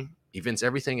everything, evince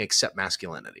everything except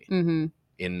masculinity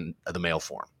in the male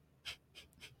form.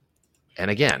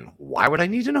 And again, why would I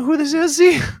need to know who this is?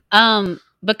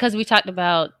 Because we talked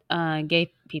about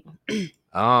gay people.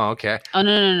 Oh, okay. Oh,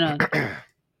 no.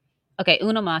 Okay,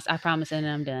 uno mas, I promise, and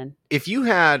I'm done. If you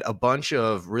had a bunch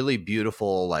of really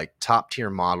beautiful, like, top-tier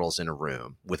models in a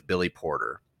room with Billy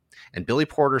Porter, and Billy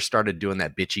Porter started doing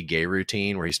that bitchy gay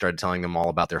routine where he started telling them all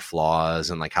about their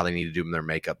flaws and, like, how they need to do their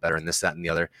makeup better and this, that, and the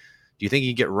other, do you think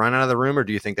he'd get run out of the room, or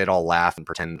do you think they'd all laugh and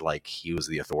pretend like he was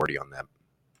the authority on them?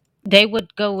 They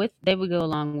would go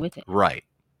along with it. Right.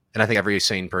 And I think every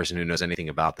sane person who knows anything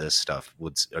about this stuff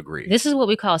would agree. This is what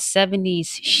we call 70s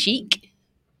chic.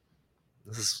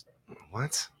 This is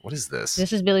what? What is this?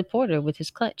 This is Billy Porter with his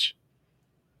clutch.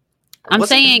 I've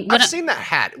seen that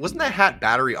hat. Wasn't that hat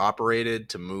battery operated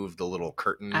to move the little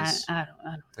curtains I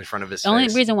don't in front of his face? The only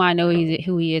reason why I know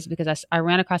who he is because I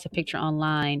ran across a picture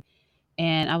online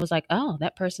and I was like, oh,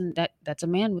 that person, that's a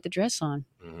man with a dress on.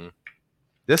 Mm-hmm.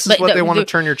 This is what they want to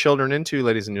turn your children into,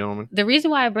 ladies and gentlemen. The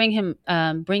reason why I bring him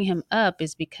up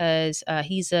is because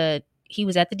he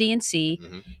was at the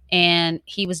DNC and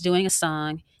he was doing a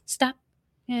song. Stop.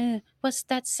 What's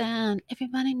that sound?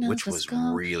 Everybody knows. Which was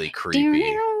really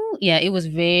creepy. Yeah, it was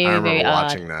very, I remember very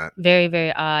watching odd. That. Very,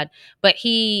 very odd. But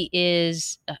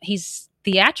he's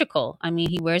theatrical. I mean,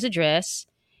 he wears a dress.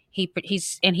 He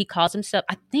calls himself,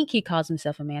 I think he calls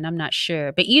himself a man. I'm not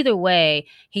sure. But either way,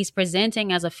 he's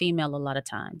presenting as a female a lot of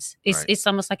times. It's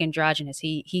almost like androgynous.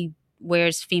 He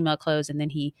wears female clothes and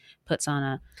then he puts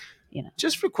on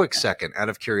Just for a quick second, out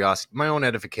of curiosity, my own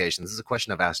edification, this is a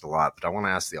question I've asked a lot, but I want to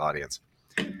ask the audience.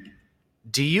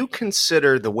 Do you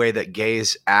consider the way that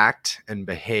gays act and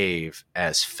behave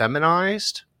as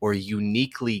feminized or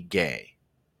uniquely gay?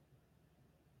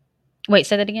 Wait,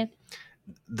 say that again.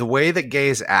 The way that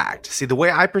gays act. See, the way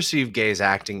I perceive gays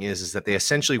acting is that they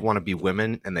essentially want to be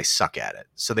women and they suck at it.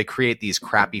 So they create these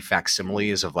crappy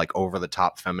facsimiles of like over the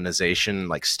top feminization,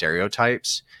 like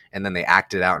stereotypes, and then they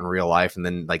act it out in real life. And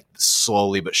then like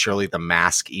slowly but surely the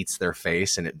mask eats their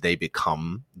face and they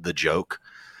become the joke.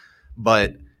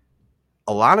 But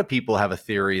a lot of people have a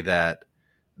theory that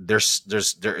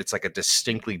it's like a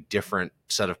distinctly different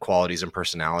set of qualities and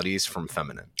personalities from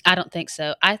feminine. I don't think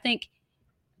so. I think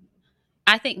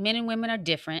men and women are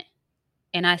different.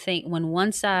 And I think when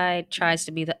one side tries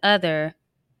to be the other,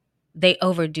 they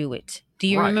overdo it. Do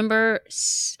you remember?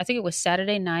 I think it was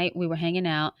Saturday night. We were hanging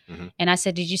out, and I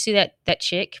said, "Did you see that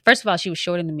chick?" First of all, she was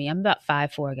shorter than me. I'm about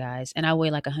 5'4", guys, and I weigh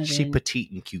like 100. She's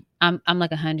petite and cute. I'm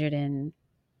like 110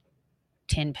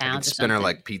 pounds. I could spin her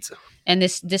like pizza. And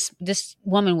this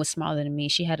woman was smaller than me.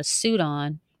 She had a suit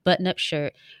on, button-up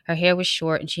shirt. Her hair was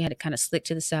short, and she had it kind of slicked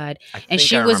to the side. And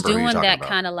she was doing that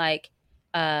kind of like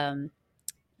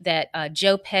that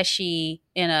Joe Pesci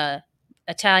in a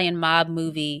Italian mob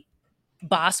movie,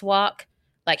 boss walk.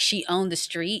 Like she owned the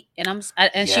street, and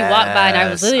she walked by, and I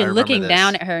was literally looking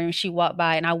down at her, and she walked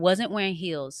by, and I wasn't wearing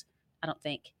heels. I don't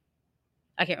think.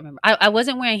 I can't remember. I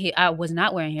wasn't wearing heels. I was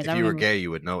not wearing heels. If you were gay, you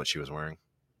would know what she was wearing.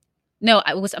 No,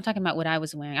 I'm talking about what I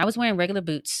was wearing. I was wearing regular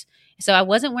boots, so I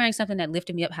wasn't wearing something that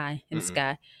lifted me up high in the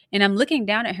sky. And I'm looking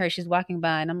down at her. She's walking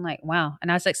by, and I'm like, wow. And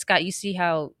I was like, Scott, you see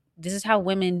how this is how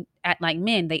women act like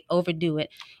men? They overdo it,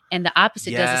 and the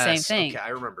opposite does the same thing. Okay, I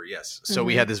remember. Yes. So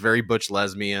we had this very butch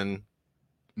lesbian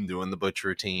doing the butch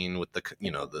routine with the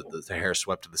the hair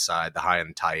swept to the side, the high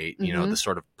and tight, the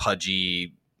sort of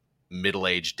pudgy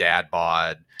middle-aged dad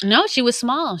bod. No, she was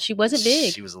small. She wasn't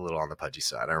big. She was a little on the pudgy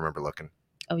side. I remember looking.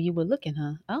 Oh, you were looking,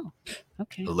 huh? Oh,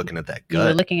 okay. Looking at that gut. You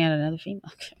were looking at another female.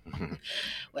 Okay.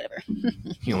 Whatever.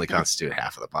 You only constitute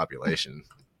half of the population.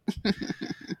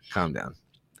 Calm down.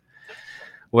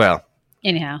 Well,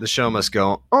 anyhow, the show must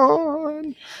go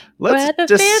on. Let's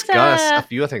discuss a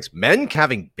few other things. Men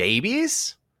having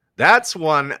babies? That's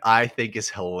one I think is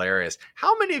hilarious.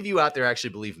 How many of you out there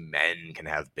actually believe men can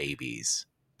have babies?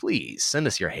 Please send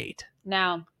us your hate.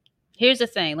 Now, here's the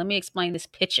thing. Let me explain this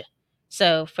picture.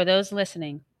 So, for those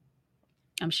listening,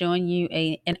 I'm showing you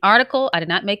an article. I did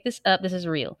not make this up. This is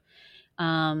real.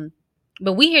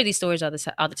 But we hear these stories all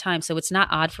the time, so it's not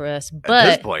odd for us. But at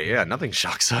this point, yeah, nothing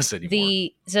shocks us anymore.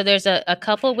 So there's a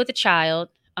couple with a child.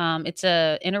 It's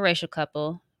a interracial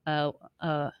couple,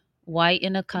 white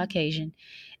and a Caucasian.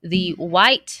 The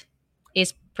white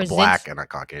is black and a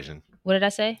Caucasian. What did I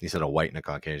say? You said a white and a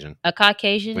Caucasian. A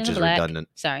Caucasian which and a is black. Redundant.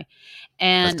 Sorry.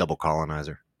 And that's double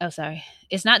colonizer. Oh, sorry.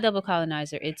 It's not double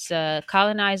colonizer. It's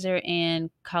colonizer and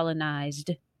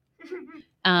colonized.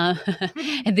 The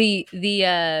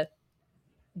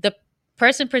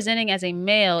person presenting as a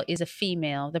male is a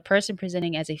female. The person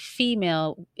presenting as a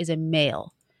female is a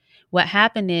male. What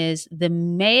happened is the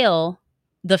male,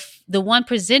 the one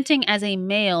presenting as a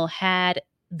male had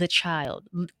the child,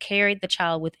 carried the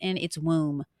child within its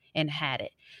womb and had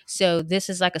it. So this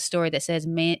is like a story that says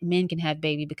men can have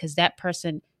baby because that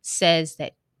person says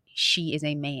that she is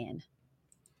a man.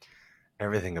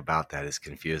 Everything about that is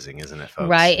confusing, isn't it, folks?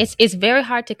 Right. It's very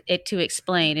hard to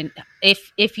explain. And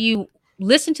if you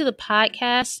listen to the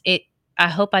podcast, I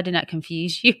hope I did not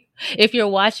confuse you. If you're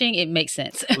watching, it makes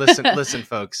sense. Listen,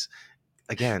 folks.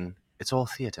 Again, it's all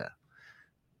theater.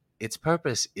 Its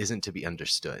purpose isn't to be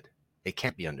understood. It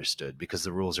can't be understood because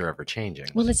the rules are ever changing.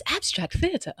 Well, it's abstract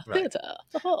theater. Right. Theater.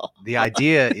 Oh. The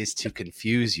idea is to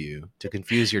confuse you, to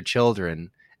confuse your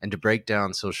children, and to break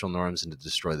down social norms and to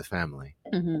destroy the family.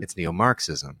 Mm-hmm. It's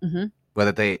neo-Marxism. Mm-hmm.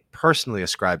 Whether they personally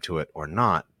ascribe to it or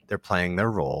not, they're playing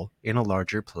their role in a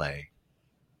larger play.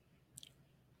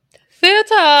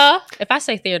 Theater. If I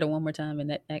say theater one more time in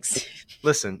that next.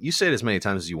 Listen, you say it as many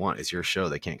times as you want. It's your show.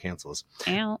 They can't cancel us.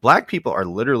 Ow. Black people are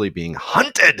literally being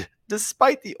hunted,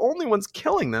 despite the only ones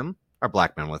killing them are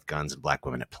black men with guns and black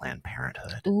women at Planned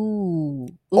Parenthood. Ooh.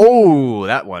 Oh,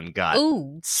 that one got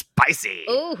spicy.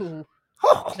 Ooh.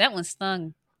 Oh. That one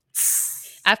stung.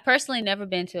 I've personally never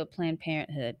been to a Planned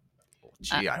Parenthood.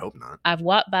 Gee, I hope not. I've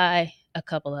walked by a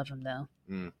couple of them, though.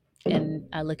 And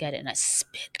I look at it and I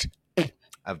spit.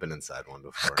 I've been inside one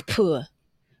before.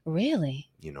 Really?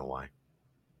 You know why?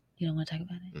 You don't want to talk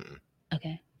about it? Mm-mm.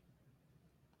 Okay.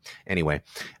 Anyway,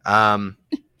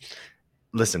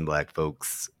 listen, black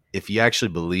folks, if you actually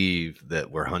believe that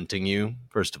we're hunting you,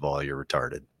 first of all, you're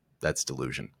retarded. That's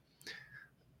delusion.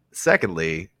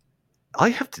 Secondly, all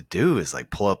you have to do is like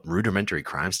pull up rudimentary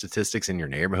crime statistics in your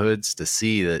neighborhoods to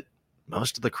see that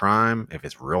most of the crime, if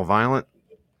it's real violent,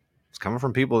 is coming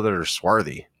from people that are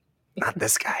swarthy. Not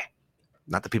this guy.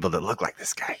 Not the people that look like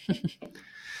this guy.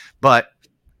 But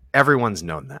everyone's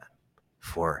known that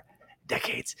for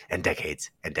decades and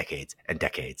decades and decades and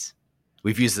decades.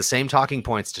 We've used the same talking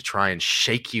points to try and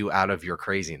shake you out of your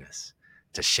craziness,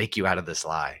 to shake you out of this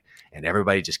lie. And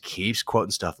everybody just keeps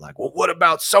quoting stuff like, well, what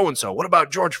about so-and-so? What about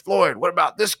George Floyd? What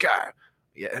about this guy?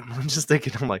 Yeah, and I'm just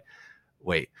thinking, I'm like,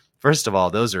 wait, first of all,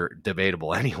 those are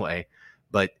debatable anyway.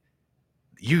 But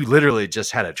you literally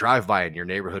just had a drive-by in your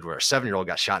neighborhood where a 7-year-old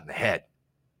got shot in the head.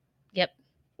 Yep.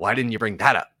 Why didn't you bring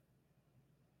that up?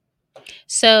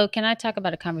 So, can I talk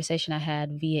about a conversation I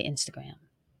had via Instagram?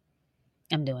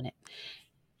 I'm doing it.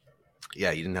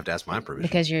 Yeah, you didn't have to ask my permission.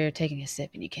 Because you're taking a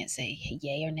sip and you can't say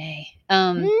yay or nay.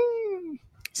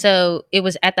 So it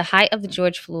was at the height of the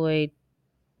George Floyd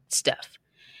stuff.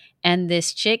 And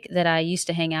this chick that I used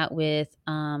to hang out with,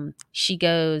 she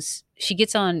gets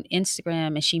on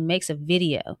Instagram and she makes a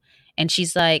video. And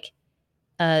she's like,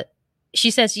 she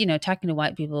says, talking to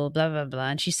white people, blah, blah, blah.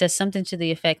 And she says something to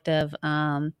the effect of,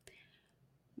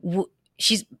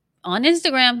 she's on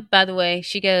Instagram, by the way.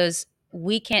 She goes,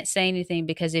 we can't say anything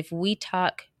because if we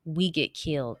talk, we get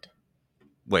killed.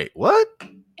 Wait, what?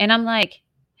 And I'm like,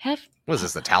 was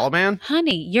this the Taliban?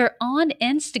 Honey, you're on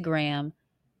Instagram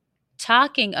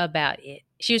talking about it.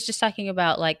 She was just talking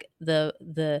about like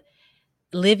the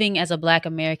living as a Black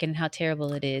American and how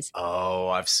terrible it is. Oh,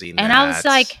 I've seen that. And I was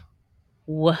like,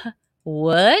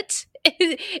 what?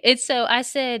 And so I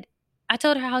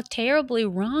told her how terribly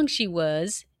wrong she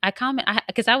was. I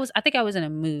think I was in a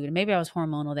mood. Maybe I was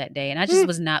hormonal that day and I just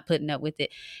was not putting up with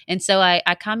it. And so I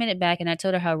commented back and I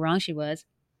told her how wrong she was.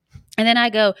 And then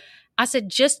I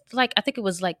said, I think it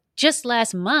was like just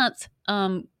last month,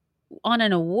 on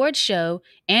an award show,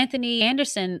 Anthony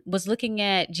Anderson was looking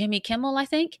at Jimmy Kimmel, I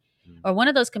think, or one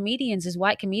of those comedians, is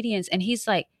white comedians. And he's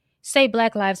like, say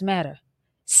Black Lives Matter.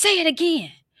 Say it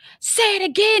again. Say it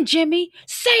again, Jimmy.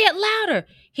 Say it louder.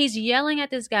 He's yelling at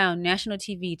this guy on national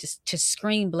TV to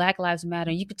scream Black Lives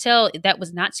Matter. You could tell that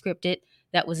was not scripted.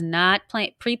 That was not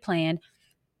pre-planned.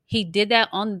 He did that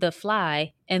on the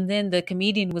fly. And then the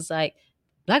comedian was like,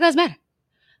 Black Lives Matter.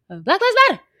 Black Lives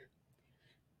Matter.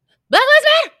 Black Lives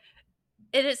Matter.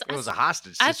 It was a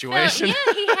hostage situation. He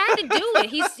had to do it.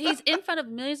 He's in front of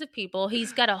millions of people.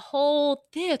 He's got a whole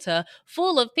theater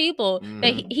full of people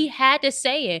that he had to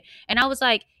say it. And I was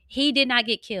like, he did not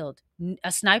get killed.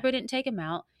 A sniper didn't take him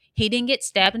out. He didn't get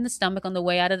stabbed in the stomach on the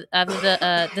way out of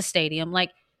the stadium.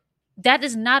 Like, that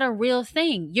is not a real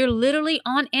thing. You're literally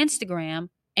on Instagram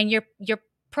and your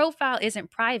profile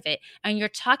isn't private and you're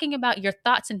talking about your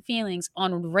thoughts and feelings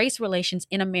on race relations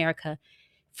in America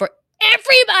for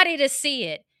everybody to see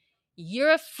it.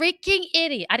 You're a freaking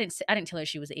idiot. I didn't tell her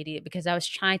she was an idiot because I was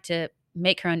trying to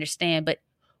make her understand, but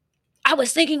I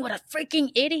was thinking, what a freaking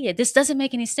idiot. This doesn't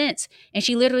make any sense. And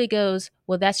she literally goes,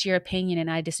 well, that's your opinion and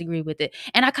I disagree with it.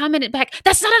 And I commented back,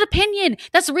 that's not an opinion.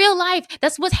 That's real life.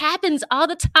 That's what happens all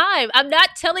the time. I'm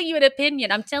not telling you an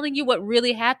opinion. I'm telling you what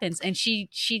really happens. And she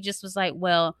just was like,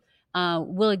 well,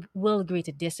 we'll agree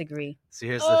to disagree. See,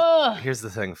 here's the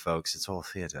thing, folks. It's all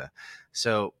theater.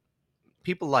 So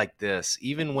people like this,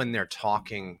 even when they're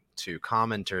talking to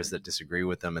commenters that disagree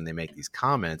with them and they make these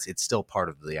comments, it's still part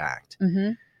of the act.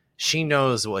 Mm-hmm. She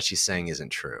knows what she's saying isn't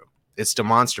true. It's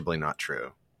demonstrably not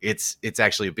true. It's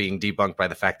actually being debunked by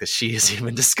the fact that she is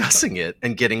even discussing it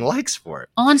and getting likes for it.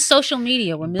 On social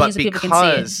media where millions of people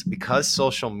can see it. Because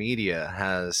social media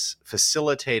has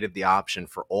facilitated the option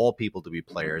for all people to be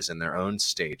players in their own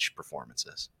stage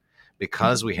performances,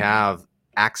 because we have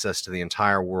access to the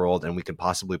entire world and we could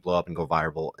possibly blow up and go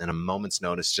viral in a moment's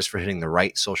notice just for hitting the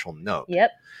right social note.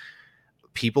 Yep.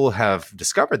 People have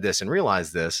discovered this and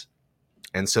realized this.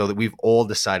 And so that we've all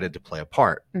decided to play a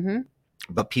part. Mm-hmm.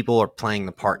 But people are playing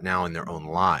the part now in their own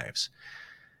lives.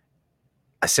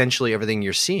 Essentially, everything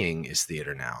you're seeing is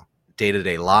theater now.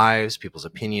 Day-to-day lives, people's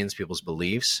opinions, people's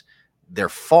beliefs, they're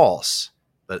false.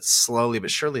 But slowly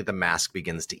but surely, the mask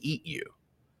begins to eat you.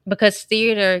 Because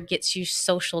theater gets you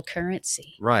social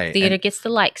currency. Right. Theater gets the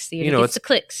likes. Theater gets the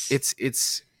clicks.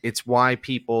 It's why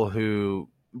people who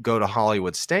go to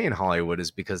Hollywood stay in Hollywood is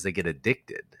because they get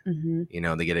addicted.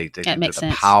 Mm-hmm. They get addicted to the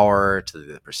sense. power, to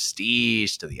the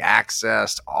prestige, to the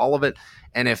access, to all of it.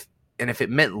 And if it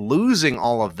meant losing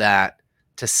all of that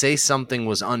to say something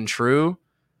was untrue,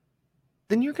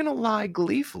 then you're going to lie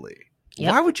gleefully.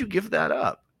 Yep. Why would you give that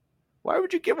up? Why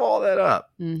would you give all that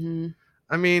up? Mm-hmm.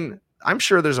 I mean, I'm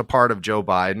sure there's a part of Joe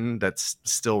Biden that's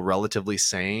still relatively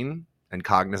sane and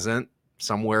cognizant,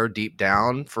 somewhere deep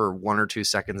down for 1 or 2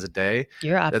 seconds a day,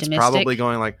 You're that's optimistic. probably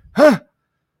going like, huh,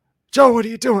 Joe, what are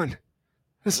you doing?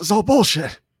 This is all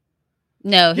bullshit.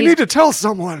 No, You need to tell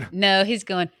someone. No, he's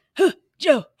going, huh,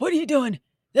 Joe, what are you doing?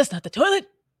 That's not the toilet.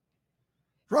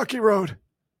 Rocky Road.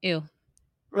 Ew.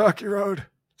 Rocky Road.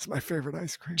 It's my favorite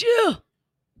ice cream. Joe,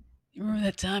 you remember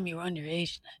that time you were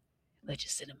underage and I let you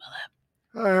sit in my lap?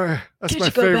 That's Can't my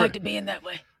you go favorite. back to being that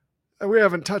way? We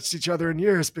haven't touched each other in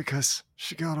years because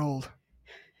she got old.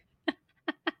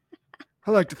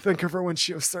 I like to think of her when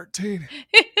she was 13.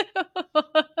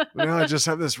 Now I just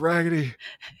have this raggedy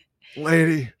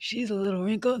lady. She's a little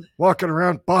wrinkled. Walking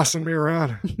around, bossing me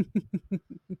around.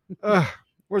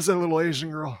 Where's that little Asian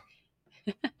girl?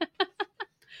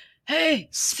 Hey,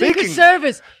 Secret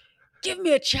Service, give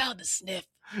me a child to sniff.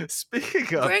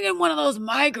 Speaking of... Bring in one of those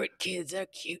migrant kids. They're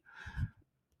cute.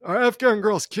 Our Afghan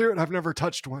girl's cute. I've never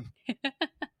touched one.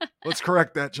 Let's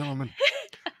correct that, gentlemen.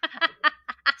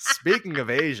 Speaking of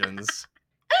Asians,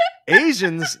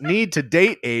 Asians need to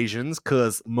date Asians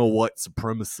because more white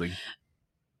supremacy.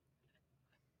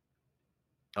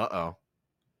 Uh-oh.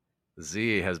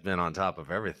 Z has been on top of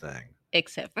everything.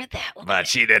 Except for that one. But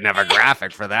she didn't have a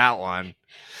graphic for that one.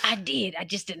 I did. I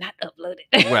just did not upload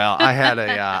it. Well, I had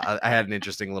an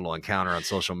interesting little encounter on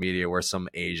social media where some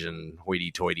Asian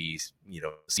hoity-toity,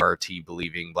 CRT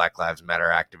believing Black Lives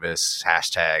Matter activists,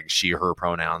 hashtag she, her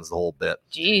pronouns, the whole bit.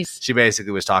 Jeez. She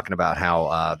basically was talking about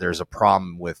how there's a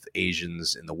problem with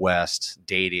Asians in the West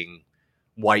dating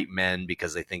white men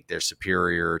because they think they're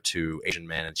superior to Asian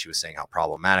men, and she was saying how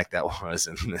problematic that was.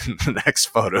 And then the next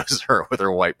photo is her with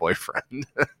her white boyfriend,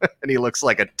 and he looks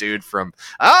like a dude from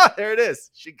there it is,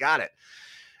 she got it.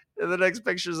 And the next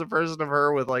picture is a person of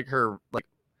her with her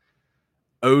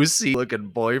OC looking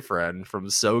boyfriend from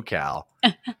SoCal,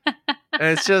 and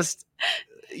it's just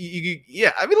I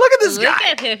mean, look at this guy. Look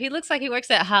at him. He looks like he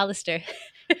works at Hollister.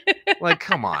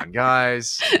 Come on,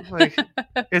 guys.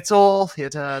 It's all they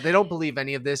don't believe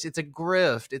any of this. It's a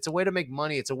grift. It's a way to make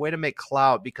money. It's a way to make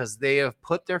clout because they have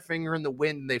put their finger in the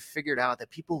wind and they figured out that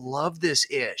people love this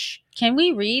ish. Can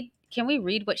we read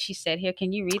what she said here?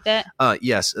 Can you read that?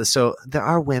 Yes. So there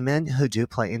are women who do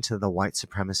play into the white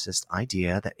supremacist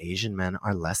idea that Asian men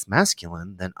are less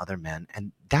masculine than other men,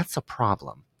 and that's a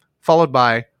problem. Followed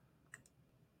by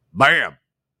bam,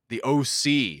 the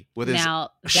OC with his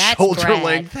shoulder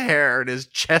length hair and his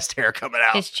chest hair coming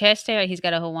out. His chest hair. He's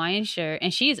got a Hawaiian shirt,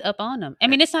 and she's up on him. I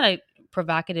mean, it's not a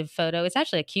provocative photo. It's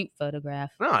actually a cute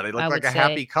photograph. No, they look like a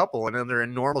happy couple, and under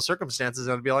normal circumstances,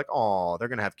 it would be like, oh, they're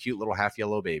gonna have cute little half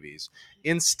yellow babies.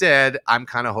 Instead, I'm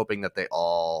kind of hoping that they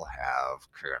all have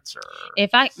cancer.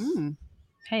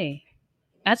 Hey,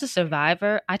 as a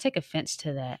survivor, I take offense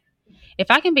to that. If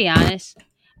I can be honest,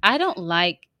 I don't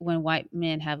like when white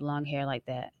men have long hair like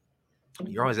that.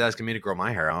 You're always asking me to grow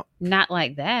my hair out. Not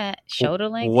like that. Shoulder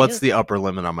length. What's the upper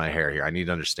limit on my hair here? I need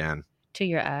to understand. To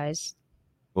your eyes.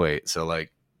 Wait, so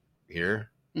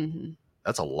here? Mm-hmm.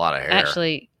 That's a lot of hair.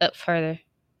 Actually, up further.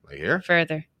 Like here?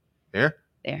 Further. Here?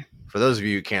 There. For those of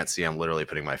you who can't see, I'm literally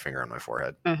putting my finger on my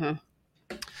forehead.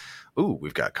 Mm-hmm. Ooh,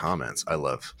 we've got comments. I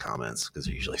love comments because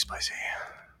they're usually spicy.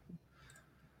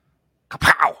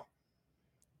 Kapow!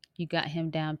 You got him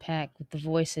down packed with the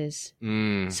voices.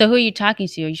 Mm. So who are you talking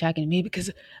to? Are you talking to me? Because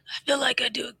I feel like I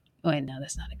do. Oh, wait, no,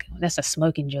 that's not a good one. That's a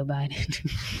smoking Joe Biden.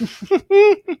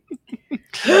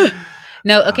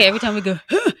 No, okay, every time we go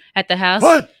at the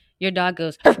house, your dog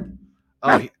goes.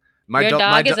 Oh, my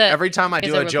dog is every time I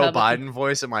do a Joe Republican. Biden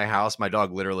voice in my house, my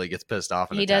dog literally gets pissed off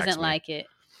and he attacks doesn't me. like it.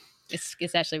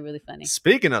 It's actually really funny.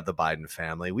 Speaking of the Biden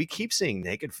family, we keep seeing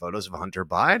naked photos of Hunter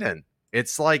Biden.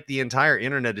 It's like the entire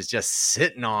internet is just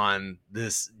sitting on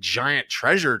this giant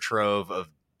treasure trove of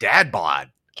dad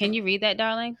bod. Can you read that,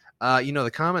 darling?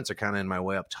 The comments are kind of in my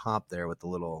way up top there with the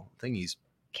little thingies.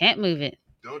 Can't move it.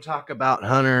 Don't talk about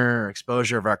Hunter,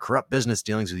 exposure of our corrupt business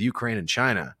dealings with Ukraine and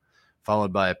China,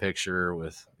 followed by a picture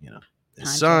with,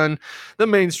 his son. The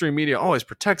mainstream media always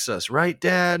protects us, right,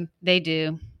 Dad? They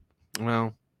do.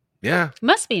 Well, yeah.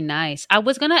 Must be nice. I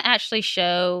was gonna actually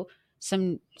show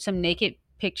some naked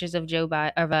pictures of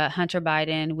Hunter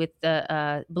Biden with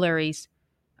the blurries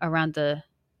around the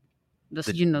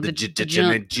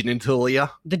genitalia.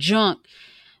 The junk.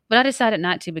 But I decided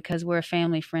not to because we're a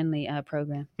family-friendly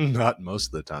program. Not most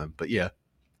of the time, but yeah,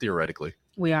 theoretically.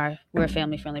 We are. We're a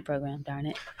family-friendly program, darn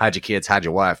it. Hide your kids, hide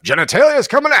your wife. Genitalia's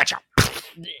coming at you.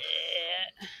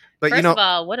 But First of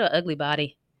all, what an ugly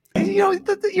body.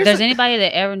 If there's anybody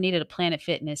that ever needed a Planet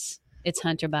Fitness, it's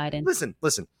Hunter Biden.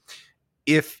 Listen.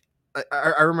 If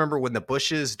I remember when the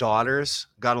Bush's daughters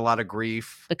got a lot of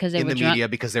grief because they in were the media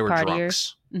because they were partiers.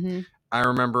 drunks. Mm-hmm. I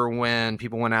remember when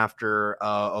people went after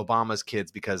Obama's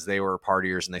kids because they were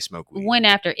partiers and they smoked weed. Went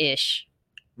after ish.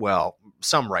 Well,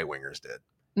 some right wingers did.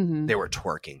 Mm-hmm. They were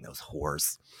twerking, those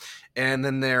whores. And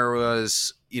then there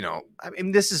was, I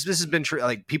mean, this has been true.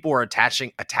 Like, people were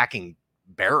attacking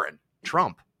Barron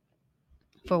Trump.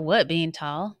 For what? Being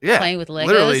tall? Yeah, playing with Legos?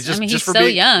 literally, he's for so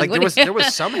being, young. Like, there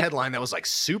was some headline that was like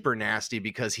super nasty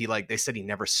because they said he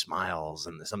never smiles,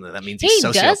 and something that means he's he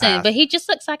sociopath. doesn't, but he just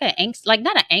looks like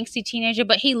not an angsty teenager,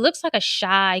 but he looks like a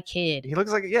shy kid. He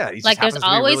looks like he's like there's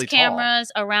always really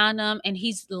cameras around him, and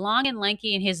he's long and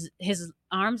lanky, and his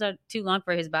arms are too long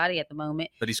for his body at the moment.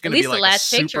 But he's going to be like a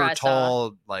super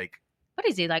tall, like. What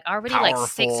is he, like already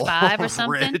Powerful, like 6'5" or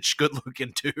something? Rich,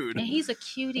 good-looking dude. And he's a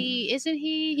cutie, isn't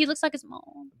he? He looks like his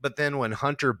mom. But then when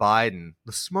Hunter Biden,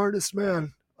 the smartest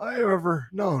man I ever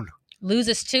known,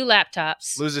 loses 2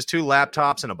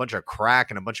 laptops and a bunch of crack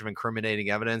and a bunch of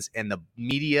incriminating evidence, and the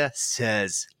media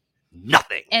says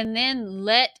nothing. And then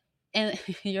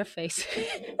your face.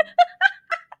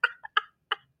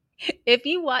 If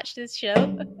you watch this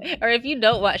show, or if you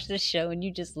don't watch this show and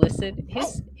you just listen,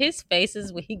 his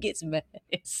faces when he gets mad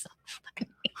is so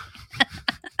funny.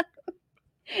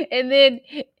 And then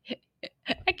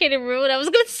I can't even remember what I was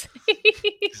going to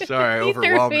say. Sorry, I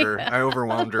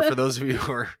overwhelmed her. For those of you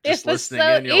who are just listening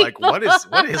in, you're like, what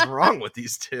is wrong with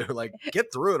these two? Like,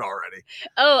 get through it already.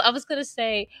 Oh, I was going to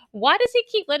say, why does he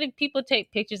keep letting people take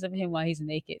pictures of him while he's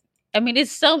naked? I mean,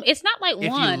 it's not like if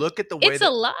one. You look at the way it's a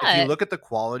lot. If you look at the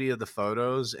quality of the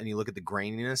photos and you look at the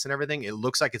graininess and everything, it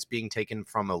looks like it's being taken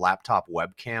from a laptop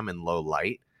webcam in low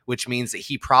light, which means that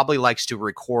he probably likes to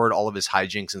record all of his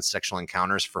hijinks and sexual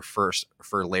encounters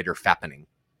for later fappening.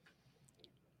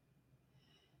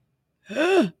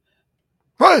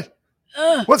 What?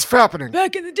 What's fappening?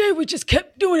 Back in the day, we just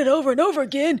kept doing it over and over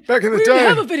again. Back in the we day, didn't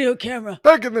have a video camera.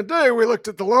 Back in the day, we looked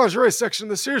at the lingerie section of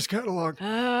the Sears catalog.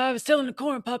 I was telling the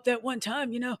corn pop that one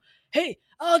time, hey,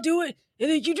 I'll do it, and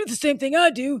then you do the same thing I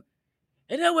do,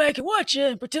 and that way I can watch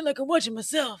it and pretend like I'm watching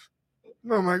myself.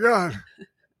 Oh my God,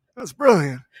 that's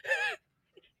brilliant.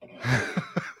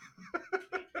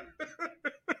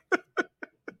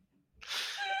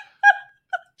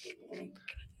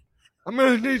 I'm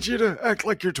going to need you to act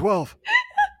like you're 12.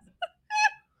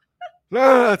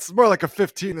 No, that's more like a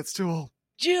 15. That's too old.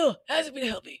 Jill, how's me to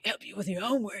help you with your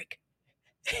homework?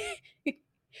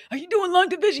 Are you doing long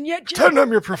division yet, Jill? Pretend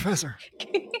I'm your professor.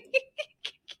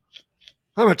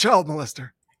 I'm a child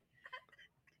molester.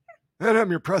 And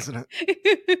I'm your president.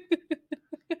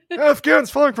 Afghans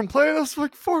falling from plane. That was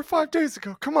like 4 or 5 days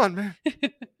ago. Come on, man.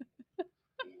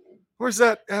 Where's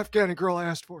that Afghani girl I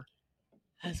asked for?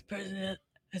 As president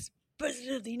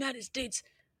of the United States,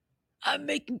 I'm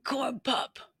making Corn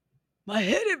Pop my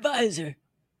head advisor.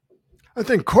 I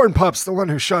think Corn Pop's the one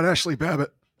who shot Ashley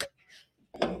Babbitt.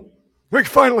 We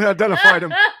finally identified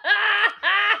him.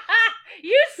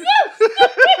 You're so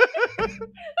stupid.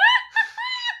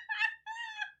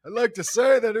 I'd like to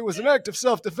say that it was an act of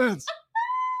self-defense.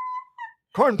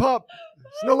 Corn Pop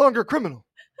is no longer a criminal.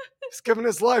 He's given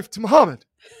his life to Muhammad,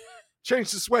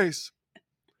 changed his ways,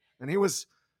 and he was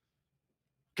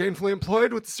gainfully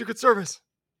employed with the Secret Service.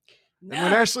 No. And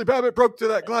when Ashley Babbitt broke through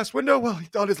that glass window, well, he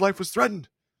thought his life was threatened.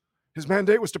 His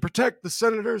mandate was to protect the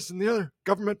senators and the other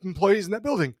government employees in that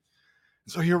building.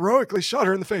 And so he heroically shot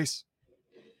her in the face.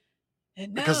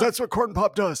 And now, because that's what Corn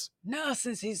Pop does. Now,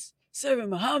 since he's serving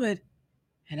Muhammad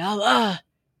and Allah,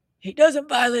 he doesn't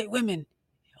violate women,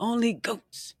 only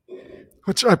goats.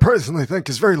 Which I personally think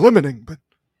is very limiting, but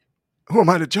who am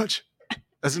I to judge?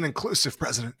 As an inclusive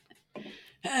president.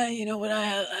 You know what?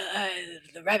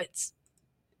 The rabbits.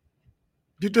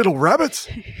 You diddle rabbits?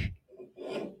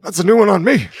 That's a new one on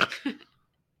me.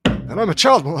 And I'm a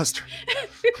child molester.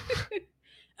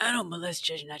 I don't molest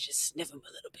children, I just sniff them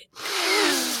a little bit.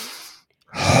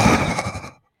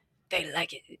 They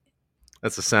like it.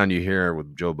 That's the sound you hear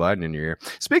with Joe Biden in your ear.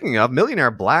 Speaking of, millionaire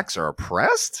blacks are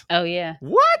oppressed? Oh, yeah.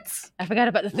 What? I forgot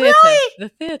about the theater. Really? The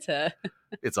theater.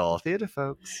 It's all theater,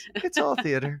 folks. It's all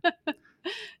theater.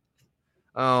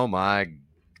 Oh,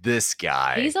 this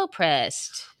guy. He's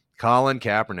oppressed. Colin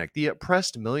Kaepernick, the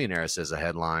oppressed millionaire, says a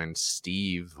headline.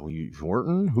 Steve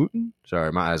Houghton?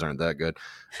 Sorry, my eyes aren't that good.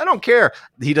 I don't care.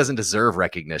 He doesn't deserve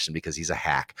recognition because he's a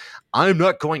hack. I'm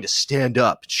not going to stand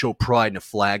up and show pride in a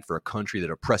flag for a country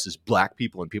that oppresses black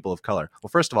people and people of color. Well,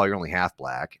 first of all, you're only half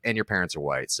black and your parents are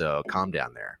white, so calm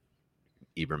down there,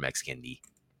 Ibram X. Kendi.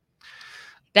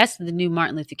 That's the new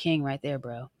Martin Luther King right there,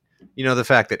 bro. You know, the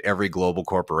fact that every global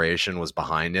corporation was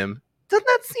behind him, doesn't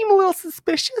that seem a little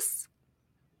suspicious?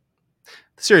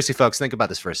 Seriously, folks, think about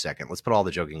this for a second. Let's put all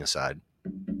the joking aside.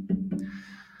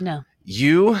 No.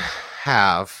 You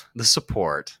have the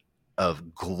support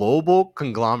of global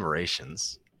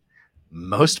conglomerations,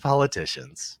 most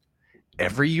politicians,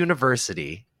 every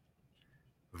university,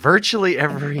 virtually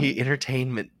every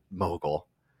entertainment mogul,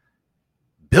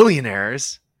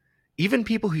 billionaires, even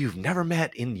people who you've never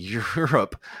met in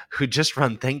Europe who just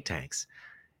run think tanks.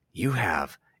 You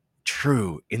have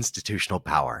true institutional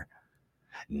power.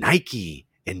 Nike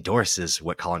endorses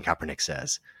what Colin Kaepernick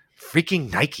says.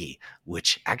 Freaking Nike,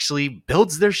 which actually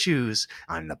builds their shoes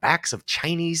on the backs of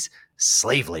Chinese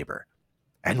slave labor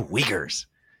and Uyghurs.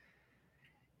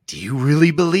 Do you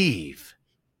really believe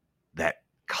that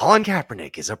Colin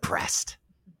Kaepernick is oppressed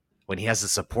when he has the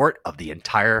support of the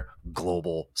entire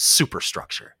global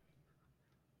superstructure?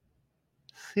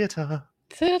 Theater.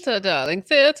 Theater, darling,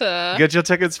 theater. Get your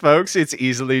tickets, folks. It's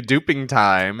easily duping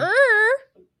time.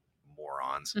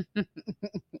 Morons.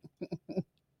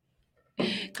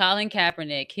 Colin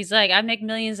Kaepernick. He's like, I make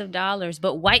millions of dollars,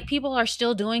 but white people are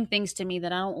still doing things to me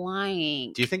that I don't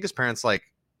like. Do you think his parents like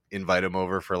invite him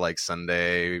over for like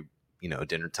Sunday,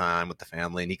 dinner time with the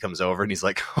family, and he comes over and he's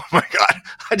like, oh my God,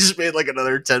 I just made like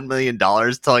another $10 million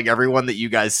telling everyone that you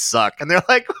guys suck. And they're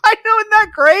like, I know, isn't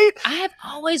that great? I have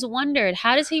always wondered,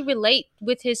 how does he relate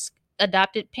with his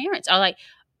adopted parents?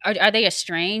 Are they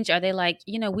estranged? Are they like,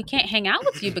 we can't hang out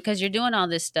with you because you're doing all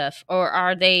this stuff? Or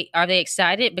are they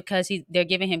excited because they're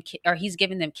giving him, or he's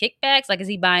giving them kickbacks? Like, is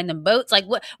he buying them boats? Like,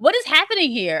 what is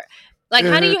happening here? Like,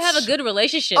 how do you have a good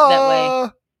relationship that way?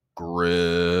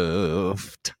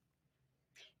 Grift.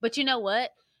 But you know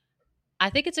what? I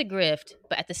think it's a grift.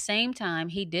 But at the same time,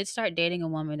 he did start dating a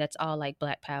woman that's all like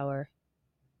Black power.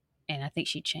 And I think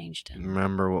she changed him.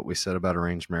 Remember what we said about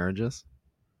arranged marriages?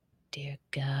 Dear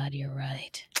God, you're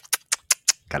right.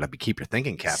 Gotta keep your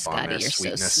thinking cap Scotty, on there, you're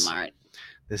sweetness. so smart.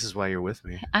 This is why you're with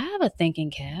me. I have a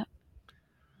thinking cap.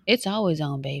 It's always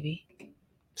on, baby.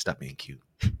 Stop being cute.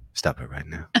 Stop it right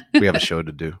now. We have a show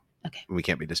to do. Okay. We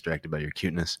can't be distracted by your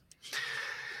cuteness.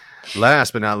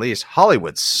 Last but not least,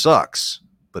 Hollywood sucks,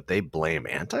 but they blame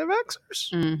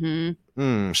anti-vaxxers?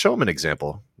 Mm-hmm. Show them an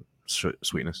example,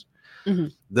 sweetness. Mm-hmm.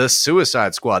 The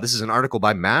Suicide Squad. This is an article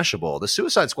by Mashable. The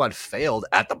Suicide Squad failed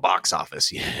at the box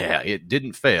office. Yeah, it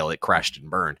didn't fail. It crashed and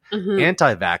burned. Mm-hmm.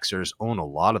 Anti-vaxxers own a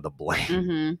lot of the blame.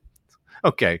 Mm-hmm.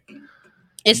 Okay.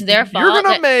 It's their fault. You're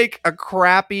going to make a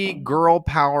crappy girl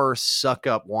power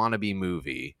suck-up wannabe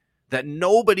movie that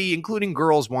nobody, including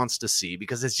girls, wants to see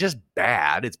because it's just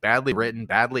bad. It's badly written,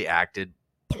 badly acted,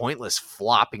 pointless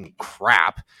flopping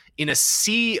crap in a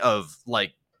sea of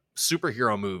like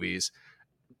superhero movies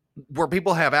where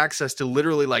people have access to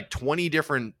literally like 20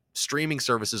 different streaming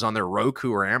services on their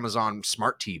Roku or Amazon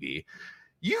smart TV.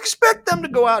 You expect them to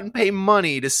go out and pay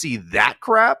money to see that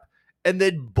crap and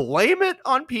then blame it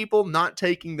on people not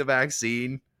taking the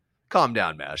vaccine? Calm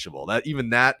down, Mashable.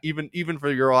 Even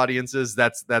for your audiences,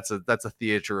 that's a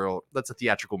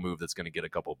theatrical move that's going to get a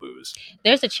couple boos.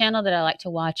 There's a channel that I like to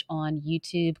watch on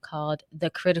YouTube called The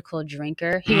Critical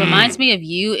Drinker. He reminds me of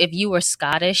you if you were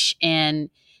Scottish and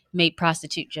made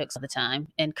prostitute jokes all the time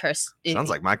and curse. Sounds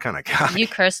like my kind of guy. You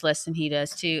curse less than he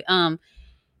does too.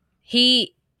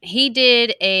 He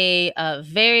did a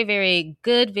very, very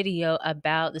good video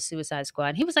about the Suicide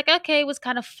Squad. He was like, okay, it was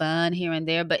kind of fun here and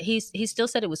there, but he still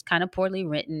said it was kind of poorly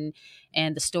written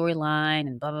and the storyline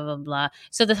and blah, blah, blah, blah.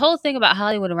 So the whole thing about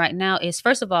Hollywood right now is,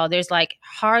 first of all, there's like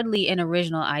hardly an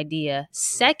original idea.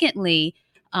 Secondly,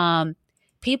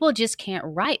 people just can't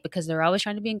write because they're always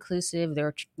trying to be inclusive.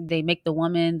 They make the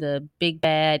woman the big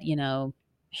bad,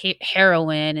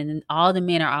 heroine, and then all the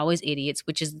men are always idiots,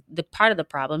 which is the part of the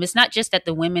problem. It's not just that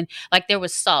the women, like there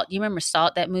was Salt. You remember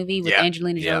Salt, that movie with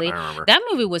Angelina Jolie? I remember. That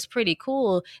movie was pretty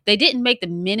cool. They didn't make the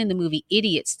men in the movie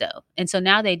idiots though. And so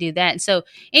now they do that. And so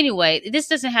anyway, this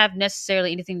doesn't have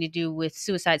necessarily anything to do with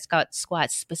Suicide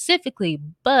Squad specifically,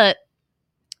 but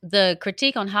the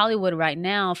critique on Hollywood right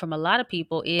now from a lot of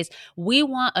people is we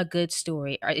want a good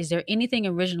story. Is there anything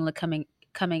original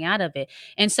coming out of it?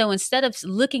 And so instead of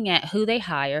looking at who they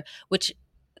hire, which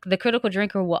the Critical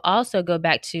Drinker will also go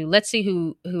back to, let's see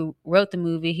who wrote the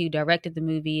movie, who directed the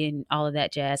movie, and all of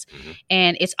that jazz. Mm-hmm.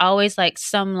 And it's always like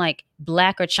some like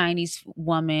Black or Chinese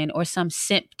woman or some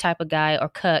simp type of guy or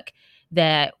cuck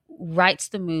that writes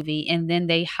the movie, and then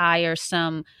they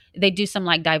do some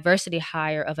like diversity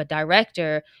hire of a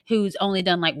director who's only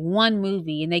done like one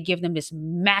movie, and they give them this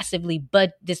massive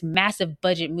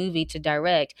budget movie to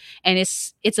direct, and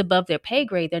it's above their pay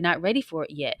grade. They're not ready for it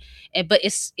yet. But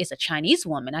it's a Chinese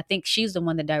woman. I think she's the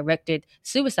one that directed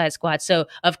Suicide Squad. So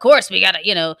of course we gotta,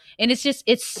 and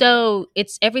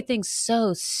it's everything's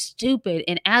so stupid.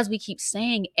 And as we keep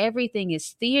saying, everything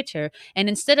is theater. And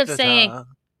instead of saying,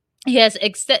 yes,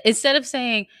 instead of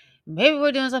saying maybe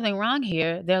we're doing something wrong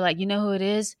here, they're like, you know who it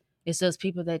is? It's those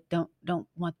people that don't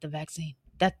want the vaccine.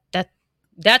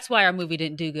 That's why our movie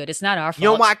didn't do good. It's not our fault. You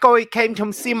know why Corey came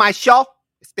to see my show?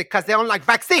 It's because they don't like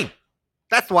vaccine.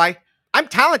 That's why. I'm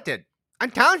talented.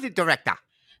 I'm talented, director.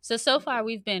 So far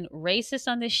we've been racist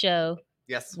on this show.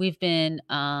 Yes. We've been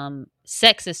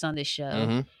sexist on this show.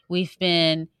 Mhm. We've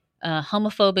been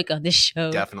homophobic on this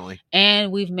show. Definitely.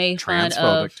 And we've made fun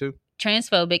Transphobic of too.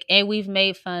 transphobic, and we've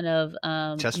made fun of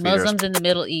Chest feeders. Muslims in the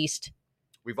Middle East.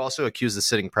 We've also accused the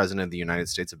sitting president of the United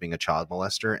States of being a child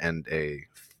molester and a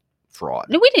fraud.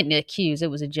 No, we didn't accuse. It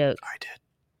was a joke. I did.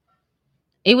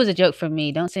 It was a joke for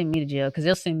me. Don't send me to jail, because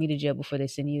they'll send me to jail before they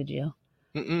send you to jail.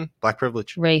 Black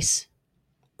privilege. Race.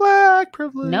 Black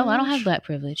privilege. No, I don't have black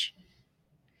privilege.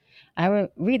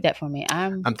 Read that for me.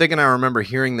 I'm thinking I remember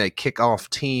hearing they kick off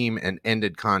team and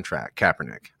ended contract.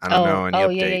 Kaepernick. I don't know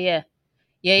any update.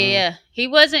 Yeah. He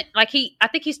wasn't like I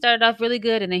think he started off really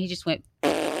good, and then he just went.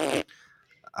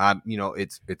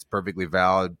 It's perfectly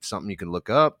valid. Something you can look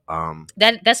up.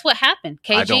 That's what happened.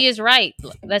 KG is right.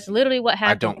 That's literally what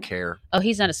happened. I don't care. Oh,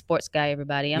 he's not a sports guy,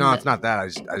 everybody. It's not that. I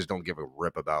just don't give a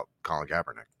rip about Colin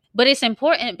Kaepernick. But it's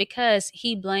important because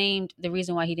he blamed the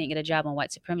reason why he didn't get a job on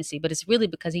white supremacy. But it's really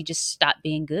because he just stopped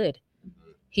being good.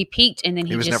 He peaked, and then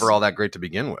he was never all that great to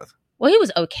begin with. Well, he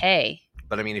was okay.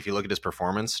 But I mean, if you look at his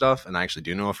performance stuff, and I actually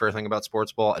do know a fair thing about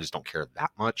sports ball, I just don't care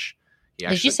that much.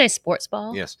 Did you say sports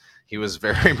ball? Yes. He was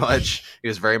very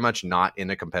much not in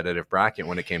a competitive bracket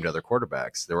when it came to other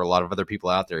quarterbacks. There were a lot of other people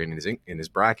out there in his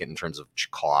bracket in terms of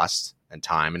cost and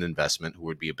time and investment who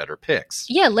would be better picks.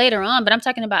 Yeah, later on, but I'm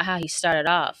talking about how he started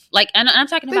off. And I'm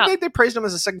talking about they praised him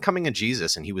as a second coming of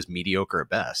Jesus, and he was mediocre at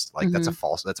best. Like that's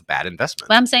a bad investment.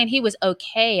 But I'm saying he was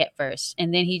okay at first,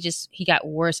 and then he got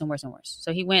worse and worse and worse.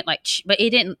 So he went but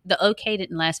it didn't. The okay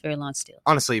didn't last very long. Still,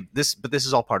 honestly, this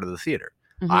is all part of the theater.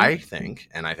 I think,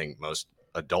 and I think most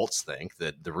adults think,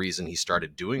 that the reason he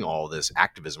started doing all this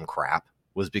activism crap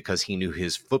was because he knew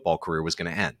his football career was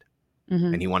going to end.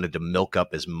 And he wanted to milk up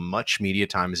as much media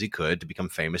time as he could to become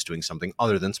famous doing something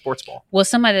other than sports ball. Well,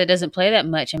 somebody that doesn't play that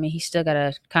much, I mean, he's still got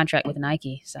a contract with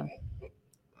Nike, so.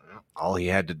 All he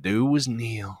had to do was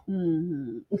kneel.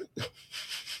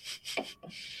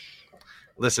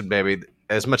 Listen, baby,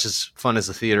 as much as fun as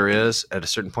the theater is, at a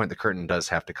certain point, the curtain does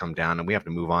have to come down, and we have to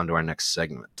move on to our next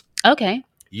segment. Okay.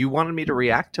 You wanted me to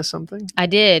react to something? I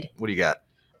did. What do you got?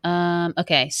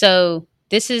 Okay, so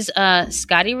this is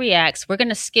Scotty Reacts. We're going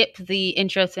to skip the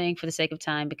intro thing for the sake of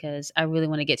time because I really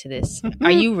want to get to this.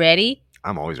 Are you ready?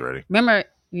 I'm always ready. Remember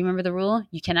the rule?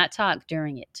 You cannot talk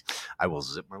during it. I will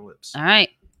zip my lips. All right.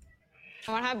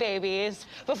 I want to have babies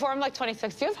before I'm like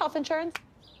 26. Do you have health insurance?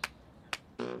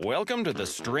 Welcome to the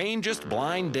strangest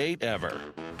blind date ever.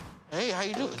 Hey, how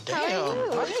you doing?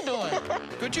 Damn, how you doing?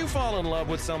 Could you fall in love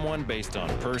with someone based on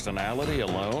personality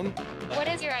alone? What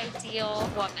is your ideal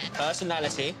woman?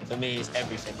 Personality, for me, is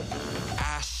everything.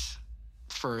 Ass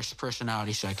first,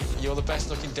 personality second. You're the best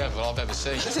looking devil I've ever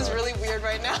seen. This is really weird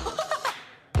right now.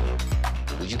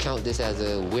 Would you count this as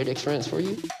a weird experience for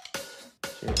you?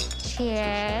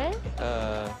 Cheers.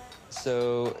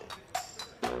 So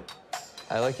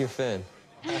I like your fin.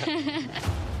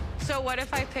 So what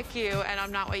if I pick you and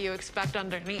I'm not what you expect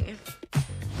underneath?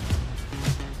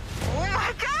 Oh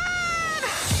my God!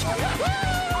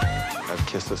 I've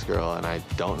kissed this girl and I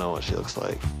don't know what she looks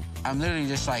like. I'm literally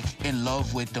just like in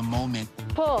love with the moment.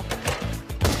 Pull.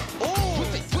 Oh!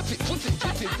 Whip it, whip it, whip it,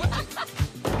 whip it, whip it.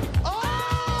 Oh!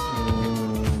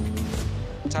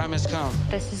 Time has come.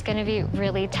 This is gonna be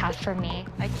really tough for me.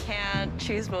 I can't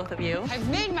choose both of you. I've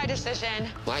made my decision.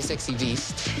 My sexy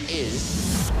beast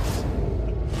is...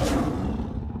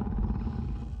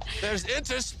 There's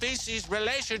interspecies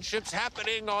relationships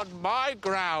happening on my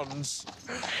grounds.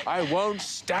 I won't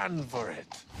stand for it.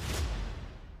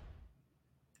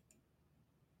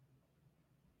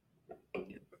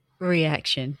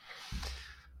 Reaction.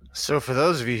 So for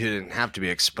those of you who didn't have to be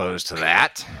exposed to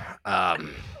that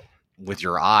with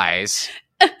your eyes,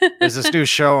 there's this new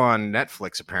show on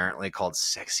Netflix apparently called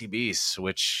Sexy Beasts,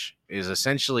 which is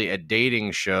essentially a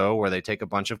dating show where they take a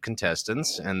bunch of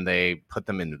contestants and they put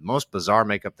them in the most bizarre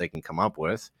makeup they can come up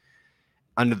with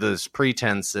under this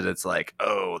pretense that it's like,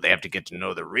 oh, they have to get to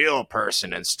know the real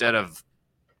person instead of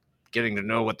getting to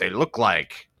know what they look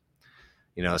like.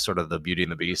 You know, sort of the Beauty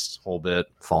and the Beast whole bit,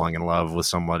 falling in love with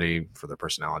somebody for their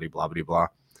personality, blah, blah, blah.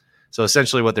 So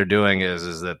essentially what they're doing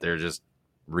is that they're just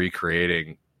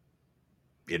recreating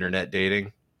internet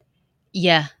dating.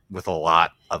 Yeah. With a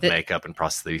lot of makeup and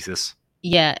prosthesis.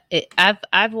 Yeah.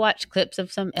 I've watched clips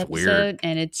of some episode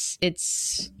and it's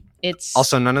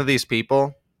also none of these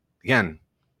people, again,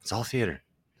 it's all theater.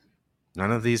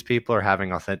 None of these people are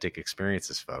having authentic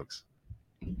experiences, folks.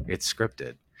 It's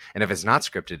scripted. And if it's not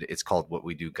scripted, it's called what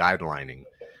we do guidelining,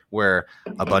 where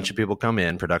a bunch of people come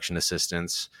in, production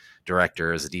assistants,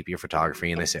 directors, a DP of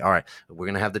photography, and they say, all right, we're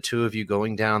going to have the two of you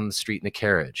going down the street in a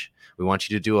carriage. We want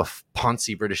you to do a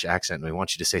poncy British accent, and we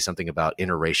want you to say something about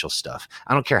interracial stuff.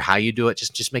 I don't care how you do it.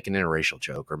 Just make an interracial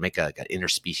joke or make an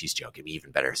interspecies joke. It'd be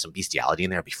even better. Some bestiality in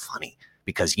there would be funny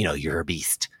because, you're a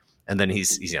beast. And then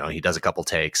he does a couple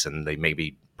takes and they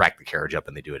maybe rack the carriage up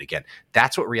and they do it again.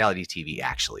 That's what reality TV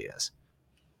actually is.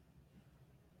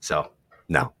 So,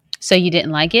 no. So you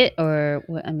didn't like it, or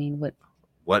what? I mean, what?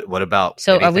 What about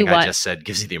so anything I just said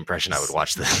gives you the impression I would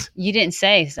watch this? You didn't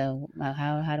say, so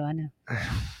how do I know?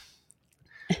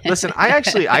 Listen, I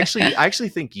actually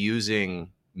think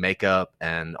using makeup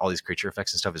and all these creature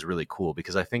effects and stuff is really cool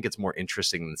because I think it's more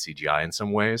interesting than CGI in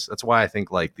some ways. That's why I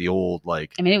think like the old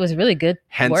it was really good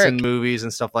Henson work. movies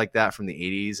and stuff like that from the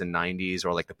 80s and 90s,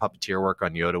 or like the puppeteer work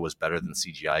on Yoda was better than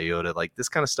CGI Yoda. Like this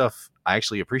kind of stuff I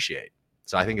actually appreciate.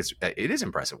 So I think it is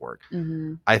impressive work.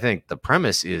 Mm-hmm. I think the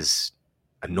premise is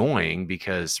annoying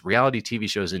because reality TV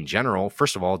shows in general,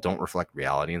 first of all, don't reflect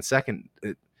reality, and second,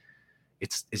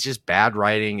 it's just bad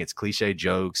writing. It's cliche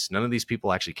jokes. None of these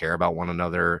people actually care about one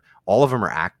another. All of them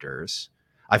are actors.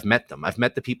 I've met them. I've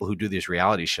met the people who do these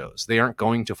reality shows. They aren't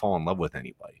going to fall in love with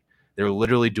anybody. They're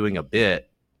literally doing a bit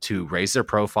to raise their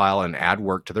profile and add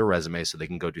work to their resume so they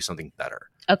can go do something better.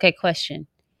 Okay, question.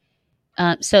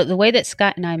 So the way that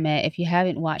Scott and I met, if you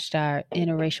haven't watched our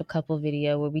interracial couple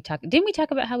video where didn't we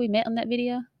talk about how we met on that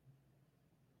video?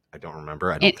 I don't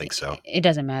remember. I don't think so. It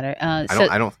doesn't matter.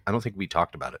 I don't think we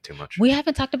talked about it too much. We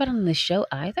haven't talked about it on the show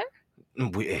either.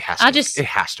 It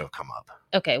has to have come up.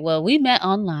 Okay, well, we met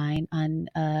online on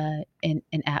an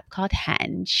app called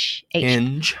Hinge.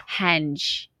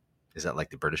 Hinge. Is that like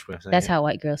the British way of saying That's it? how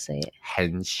white girls say it.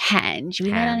 Hinge. We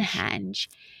met on Hinge,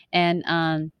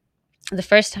 and the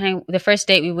first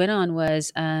date we went on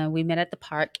was we met at the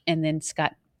park, and then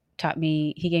Scott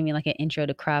he gave me like an intro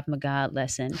to Krav Maga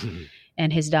lesson,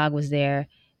 and his dog was there,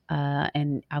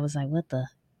 and I was like, what the?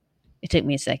 It took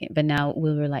me a second, but now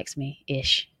Will relax me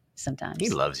ish sometimes. He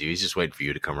loves you. He's just waiting for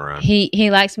you to come around. He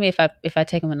likes me if I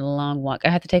take him on a long walk. I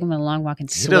have to take him on a long walk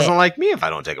and sweat. He doesn't like me if I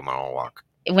don't take him on a walk.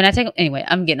 When I take him, anyway,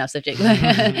 I'm getting off subject.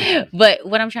 But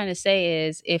what I'm trying to say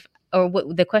is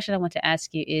the question I want to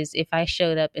ask you is if I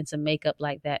showed up in some makeup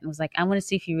like that and was like, I want to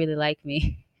see if you really like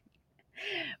me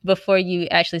before you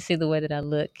actually see the way that I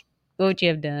look, what would you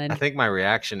have done? I think my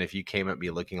reaction if you came at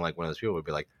me looking like one of those people would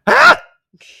be like, ah!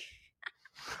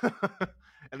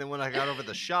 And then when I got over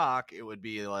the shock, it would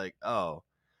be like, oh,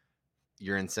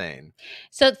 you're insane.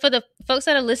 So for the folks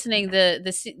that are listening,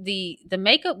 the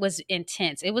makeup was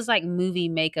intense. It was like movie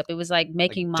makeup. It was like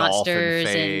making like monsters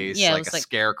face, and it was like a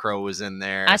scarecrow was in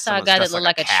there. I saw a guy that looked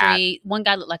like a tree. One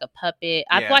guy looked like a puppet.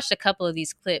 I've watched a couple of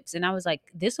these clips and I was like,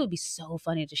 this would be so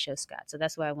funny to show Scott. So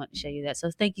that's why I want to show you that. So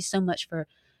thank you so much for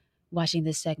watching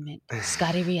this segment.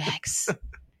 Scotty reacts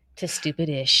to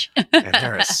stupid-ish. And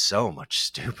there is so much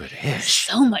stupid-ish.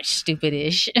 So much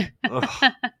stupid-ish.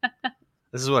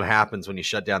 This is what happens when you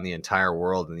shut down the entire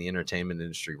world and the entertainment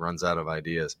industry runs out of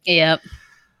ideas. Yep.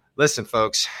 Listen,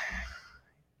 folks,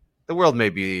 the world may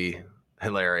be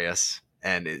hilarious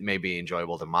and it may be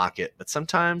enjoyable to mock it, but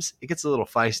sometimes it gets a little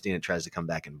feisty and it tries to come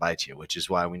back and bite you, which is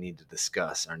why we need to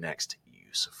discuss our next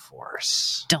use of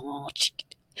force.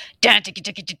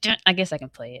 I guess I can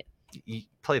play it. You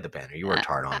play the banner. You worked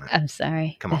hard on it. I'm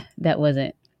sorry. Come on. That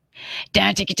wasn't. No, I'm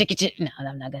not going to do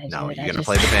it. No, you're going to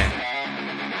play the banner.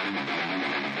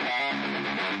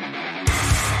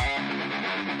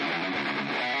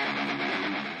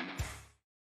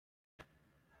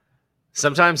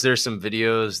 Sometimes there's some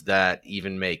videos that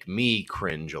even make me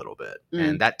cringe a little bit.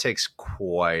 And that takes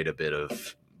quite a bit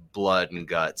of blood and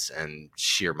guts and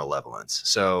sheer malevolence.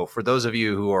 So for those of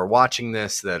you who are watching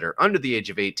this that are under the age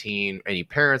of 18, any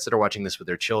parents that are watching this with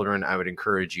their children, I would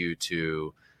encourage you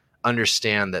to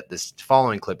understand that this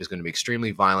following clip is going to be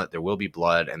extremely violent. There will be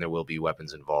blood and there will be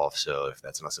weapons involved. So if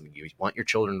that's not something you want your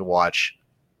children to watch,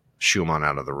 shoo them on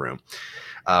out of the room.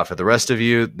 For the rest of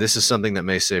you, this is something that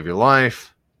may save your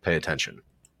life. Pay attention.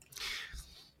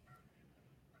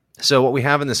 So what we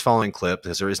have in this following clip,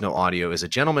 because there is no audio, is a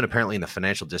gentleman apparently in the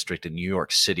financial district in New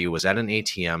York City was at an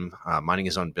ATM minding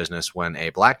his own business when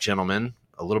a black gentleman,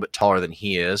 a little bit taller than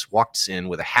he is, walks in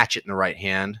with a hatchet in the right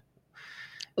hand.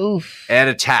 Oof. And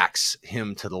attacks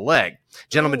him to the leg.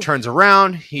 Gentleman turns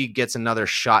around. He gets another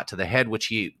shot to the head, which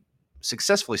he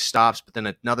successfully stops, but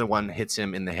then another one hits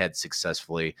him in the head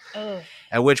successfully. Ugh.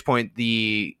 At which point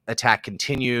the attack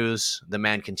continues. The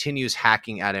man continues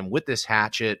hacking at him with this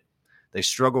hatchet. They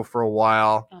struggle for a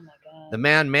while. Oh my God. The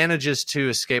man manages to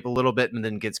escape a little bit and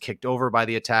then gets kicked over by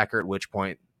the attacker, at which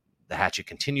point The hatchet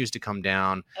continues to come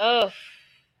down. Oh.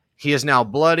 He is now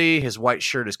bloody. His white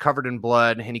shirt is covered in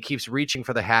blood, and he keeps reaching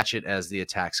for the hatchet as the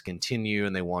attacks continue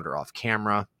and they wander off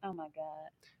camera. Oh my God.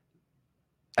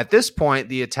 At this point,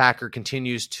 the attacker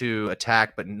continues to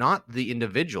attack, but not the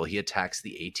individual. He attacks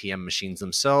the ATM machines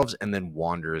themselves and then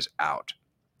wanders out.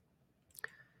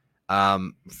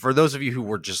 For those of you who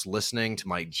were just listening to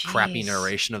my crappy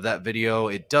narration of that video,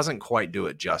 it doesn't quite do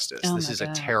it justice. Oh this my is God.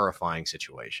 a terrifying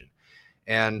situation.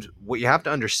 And what you have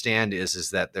to understand is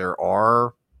that there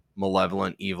are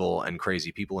malevolent, evil, and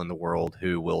crazy people in the world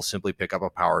who will simply pick up a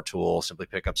power tool, simply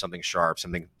pick up something sharp,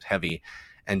 something heavy,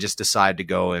 and just decide to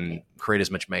go and create as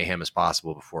much mayhem as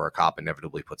possible before a cop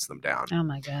inevitably puts them down. Oh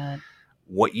my God.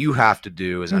 What you have to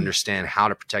do is understand how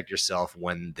to protect yourself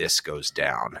when this goes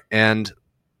down. And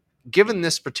given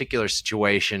this particular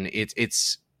situation,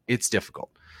 it's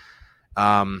difficult.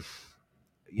 You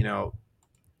know,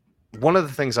 one of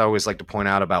the things I always like to point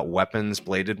out about weapons,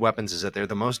 bladed weapons, is that they're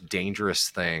the most dangerous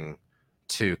thing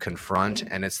to confront,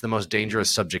 and it's the most dangerous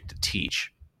subject to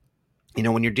teach. You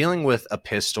know, when you're dealing with a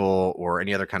pistol or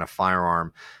any other kind of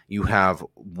firearm, you have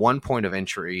one point of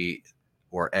entry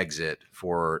or exit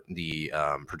for the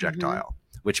projectile,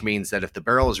 which means that if the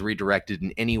barrel is redirected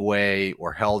in any way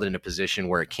or held in a position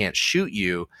where it can't shoot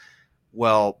you,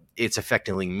 well, it's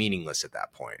effectively meaningless at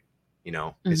that point. You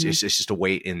know, it's just a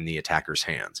weight in the attacker's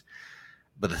hands.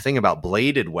 But the thing about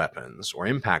bladed weapons or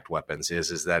impact weapons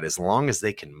is that as long as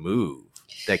they can move,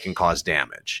 they can cause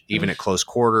damage. Even at close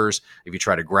quarters, if you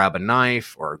try to grab a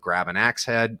knife or grab an axe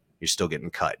head, you're still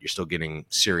getting cut. You're still getting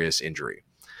serious injury.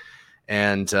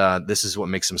 And this is what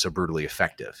makes them so brutally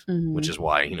effective, which is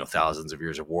why, you know, thousands of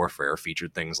years of warfare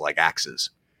featured things like axes.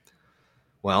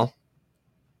 Well,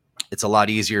 it's a lot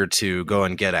easier to go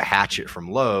and get a hatchet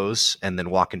from Lowe's and then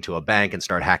walk into a bank and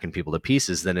start hacking people to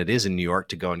pieces than it is in New York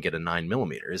to go and get a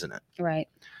 9mm, isn't it? Right.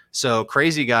 So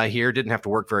crazy guy here didn't have to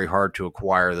work very hard to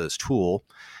acquire this tool.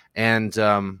 And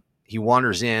he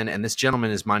wanders in, and this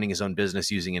gentleman is minding his own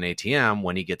business using an ATM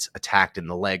when he gets attacked in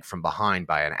the leg from behind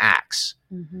by an axe.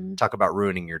 Talk about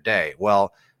ruining your day.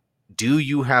 Well, do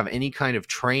you have any kind of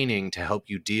training to help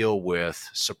you deal with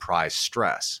surprise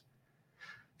stress?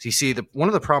 So you see, one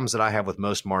of the problems that I have with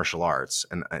most martial arts,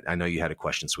 and I know you had a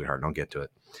question, sweetheart, and I'll get to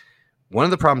it. One of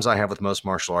the problems I have with most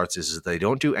martial arts is they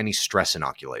don't do any stress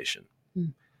inoculation.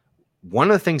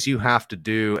 One of the things you have to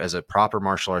do as a proper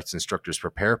martial arts instructor is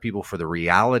prepare people for the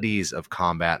realities of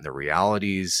combat and the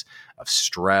realities of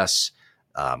stress,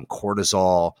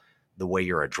 cortisol, the way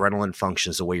your adrenaline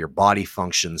functions, the way your body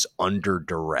functions under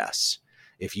duress.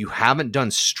 If you haven't done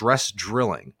stress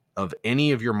drilling of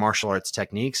any of your martial arts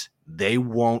techniques, they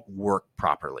won't work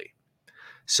properly.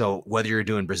 So whether you're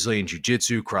doing Brazilian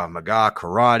Jiu-Jitsu, Krav Maga,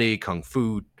 karate, Kung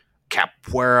Fu,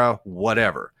 capoeira,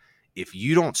 whatever, if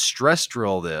you don't stress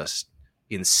drill this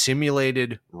in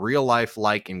simulated real life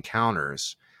like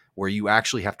encounters where you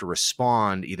actually have to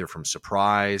respond either from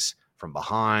surprise, from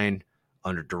behind,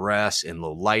 under duress, in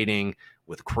low lighting,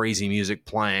 with crazy music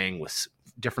playing, with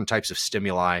different types of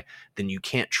stimuli, then you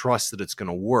can't trust that it's going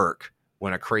to work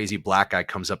when a crazy black guy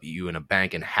comes up at you in a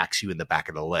bank and hacks you in the back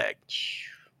of the leg.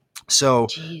 So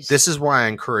this is why I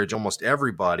encourage almost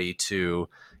everybody to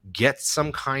get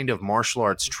some kind of martial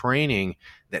arts training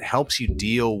that helps you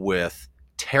deal with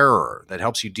terror, that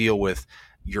helps you deal with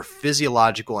your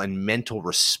physiological and mental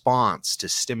response to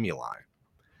stimuli.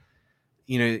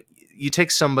 You know, you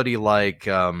take somebody like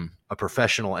a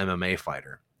professional MMA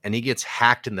fighter and he gets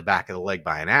hacked in the back of the leg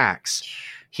by an axe.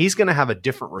 He's going to have a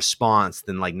different response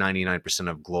than like 99%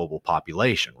 of global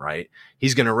population, right?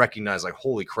 He's going to recognize like,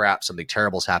 holy crap, something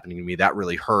terrible is happening to me. That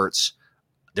really hurts.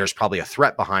 There's probably a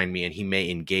threat behind me, and he may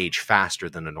engage faster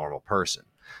than a normal person.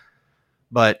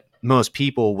 But most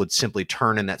people would simply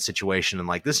turn in that situation and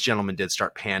like this gentleman did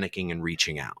start panicking and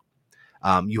reaching out.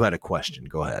 You had a question.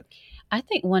 Go ahead. I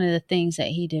think one of the things that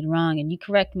he did wrong, and you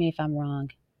correct me if I'm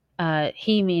wrong,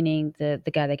 he meaning the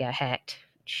guy that got hacked.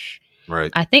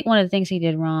 Right. I think one of the things he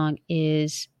did wrong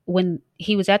is when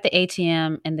he was at the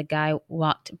ATM and the guy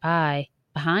walked by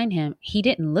behind him, he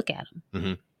didn't look at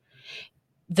him.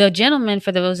 The gentleman,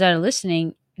 for those that are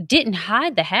listening, didn't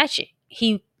hide the hatchet.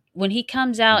 When he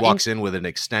comes out, walks in with an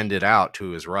extended out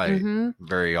to his right.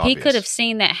 Very obvious. He could have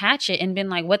seen that hatchet and been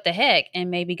like, what the heck?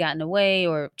 And maybe gotten away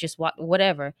or just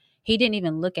whatever. He didn't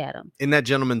even look at him. In that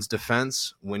gentleman's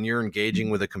defense, when you're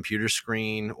engaging with a computer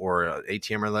screen or an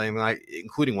ATM or anything like,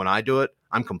 including when I do it,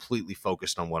 I'm completely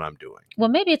focused on what I'm doing. Well,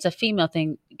 maybe it's a female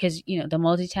thing because, you know, the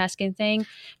multitasking thing.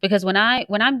 Because when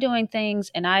I'm doing things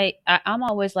and I'm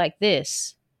always like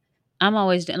this, I'm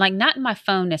always doing, like, not in my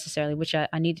phone necessarily, which I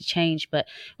need to change, but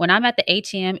when I'm at the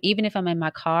ATM, even if I'm in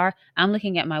my car, I'm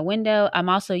looking at my window. I'm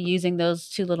also using those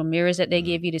 2 little mirrors that they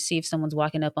give you to see if someone's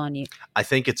walking up on you. I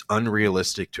think it's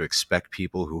unrealistic to expect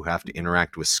people who have to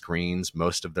interact with screens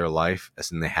most of their life,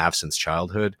 as in they have since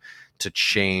childhood, to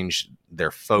change their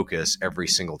focus every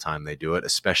single time they do it,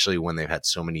 especially when they've had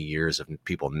so many years of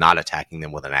people not attacking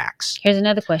them with an axe. Here's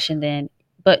another question then.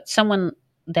 But someone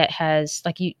that has,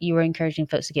 like, you were encouraging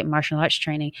folks to get martial arts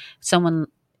training, someone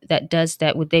that does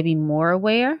that, would they be more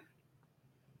aware?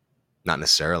 Not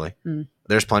necessarily.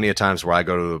 There's plenty of times where I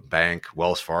go to a bank,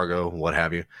 Wells Fargo, what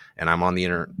have you, and I'm on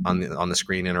the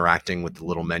screen interacting with the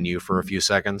little menu for a few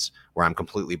seconds, where I'm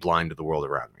completely blind to the world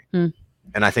around me.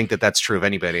 And I think that that's true of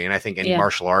anybody. And I think any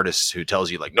martial artist who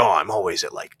tells you, like, no, I'm always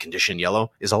at, like, condition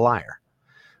yellow, is a liar.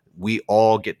 We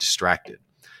all get distracted.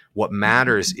 What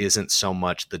matters isn't so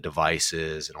much the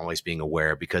devices and always being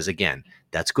aware, because, again,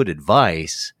 that's good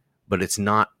advice, but it's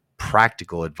not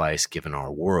practical advice given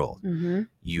our world.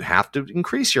 You have to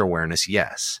increase your awareness,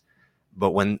 yes.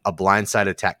 But when a blindside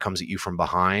attack comes at you from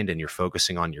behind and you're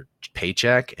focusing on your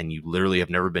paycheck and you literally have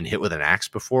never been hit with an axe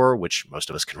before, which most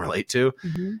of us can relate to,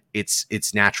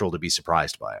 it's natural to be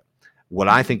surprised by it. What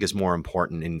I think is more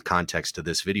important in context to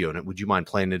this video, and would you mind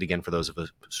playing it again for those of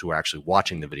us who are actually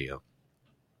watching the video?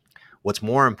 What's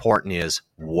more important is,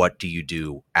 what do you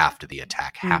do after the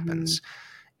attack happens?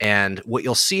 And what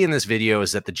you'll see in this video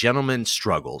is that the gentleman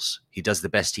struggles. He does the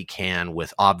best he can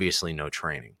with obviously no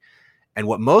training. And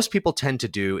what most people tend to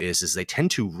do is they tend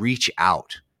to reach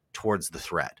out towards the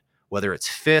threat, whether it's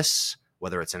fists,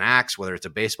 whether it's an axe, whether it's a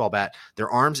baseball bat. Their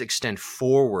arms extend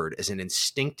forward as an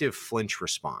instinctive flinch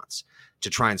response to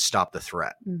try and stop the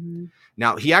threat.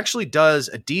 Now, he actually does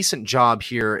a decent job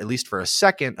here, at least for a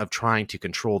second, of trying to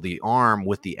control the arm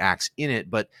with the axe in it,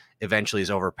 but eventually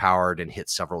is overpowered and hit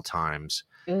several times.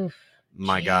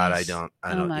 My God, I don't,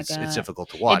 it's difficult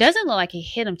to watch. It doesn't look like he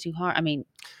hit him too hard. I mean,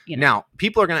 you know. Now,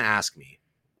 people are going to ask me,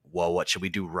 well, what should we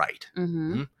do right?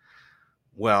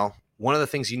 Well, one of the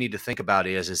things you need to think about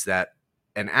is that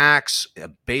an axe, a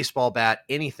baseball bat,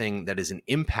 anything that is an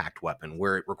impact weapon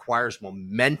where it requires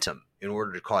momentum in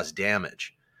order to cause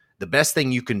damage, the best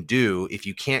thing you can do, if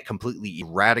you can't completely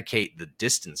eradicate the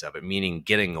distance of it, meaning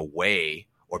getting away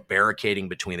or barricading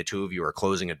between the two of you, or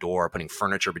closing a door, or putting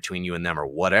furniture between you and them, or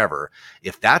whatever,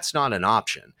 if that's not an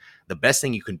option, the best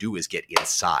thing you can do is get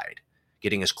inside,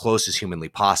 getting as close as humanly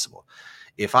possible.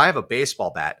 If I have a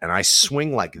baseball bat and I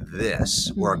swing like this,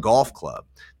 or a golf club,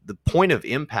 the point of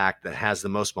impact that has the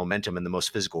most momentum and the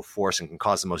most physical force and can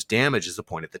cause the most damage is the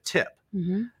point at the tip.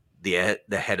 The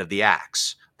head of the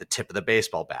axe, the tip of the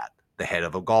baseball bat, the head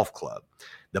of a golf club.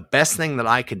 The best thing that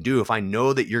I can do if I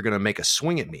know that you're going to make a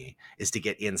swing at me is to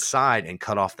get inside and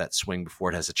cut off that swing before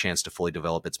it has a chance to fully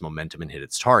develop its momentum and hit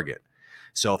its target.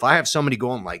 So if I have somebody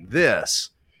going like this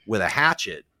with a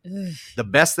hatchet, the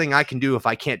best thing I can do if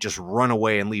I can't just run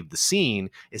away and leave the scene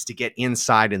is to get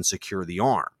inside and secure the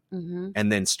arm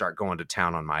and then start going to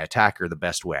town on my attacker the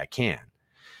best way I can.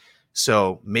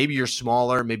 So maybe you're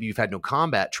smaller, maybe you've had no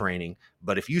combat training,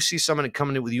 but if you see someone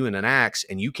coming in with you in an axe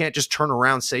and you can't just turn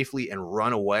around safely and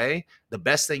run away, the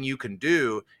best thing you can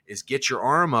do is get your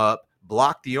arm up,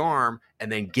 block the arm,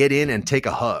 and then get in and take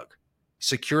a hug.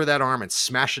 Secure that arm and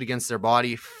smash it against their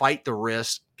body, fight the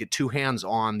wrist, get two hands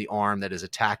on the arm that is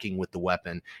attacking with the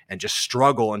weapon, and just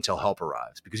struggle until help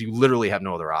arrives, because you literally have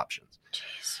no other options.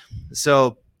 Jeez.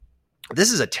 So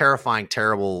this is a terrifying,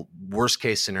 terrible, worst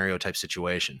case scenario type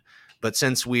situation. But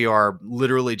since we are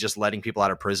literally just letting people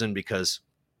out of prison because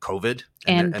COVID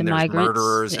and there's migrants,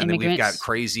 murderers, the and then we've got immigrants,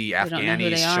 crazy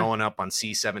Afghanis showing up on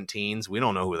C-17s. We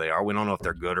don't know who they are. We don't know if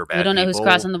they're good or bad. We don't know people. who's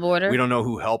crossing the border. We don't know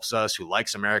who helps us, who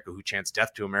likes America, who chants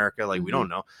death to America. Like, we don't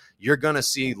know. You're going to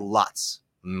see lots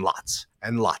and lots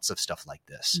and lots of stuff like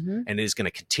this. And it is going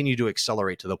to continue to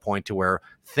accelerate to the point to where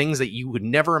things that you would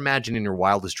never imagine in your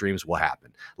wildest dreams will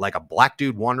happen. Like a black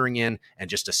dude wandering in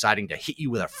and just deciding to hit you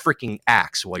with a freaking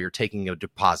axe while you're taking a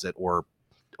deposit or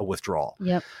a withdrawal.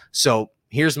 So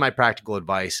here's my practical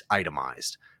advice,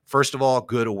 itemized. First of all,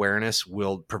 good awareness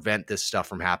will prevent this stuff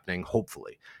from happening,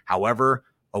 hopefully. However,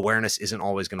 awareness isn't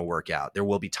always going to work out. There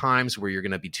will be times where you're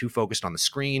going to be too focused on the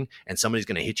screen and somebody's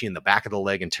going to hit you in the back of the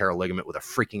leg and tear a ligament with a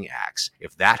freaking axe.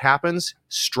 If that happens,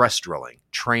 stress drilling,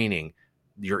 training,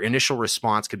 your initial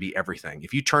response could be everything.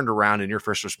 If you turned around and your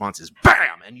first response is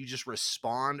BAM! And you just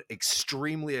respond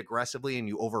extremely aggressively and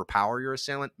you overpower your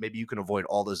assailant, maybe you can avoid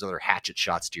all those other hatchet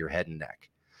shots to your head and neck.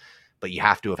 But you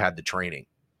have to have had the training.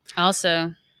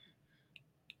 Also,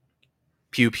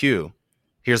 pew pew.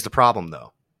 Here's the problem,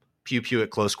 though. pew pew at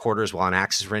close quarters while an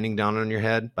axe is raining down on your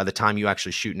head, by the time you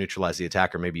actually shoot and neutralize the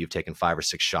attacker, maybe you've taken 5 or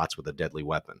 6 shots with a deadly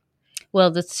weapon.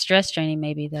 Well, the stress training,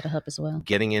 maybe that'll help as well.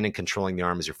 Getting in and controlling the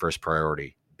arm is your first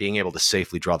priority. Being able to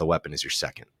safely draw the weapon is your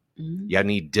second. You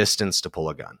need distance to pull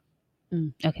a gun.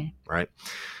 Okay. Right?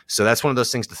 So that's one of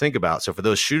those things to think about. So for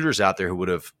those shooters out there who would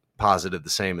have posited the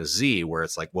same as Z, where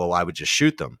it's like, well, I would just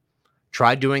shoot them.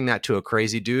 Try doing that to a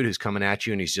crazy dude who's coming at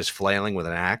you and he's just flailing with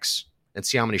an axe, and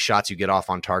see how many shots you get off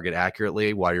on target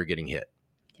accurately while you're getting hit.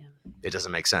 Yeah. It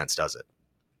doesn't make sense, does it?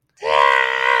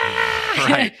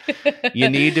 Right. You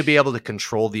need to be able to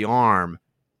control the arm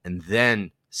and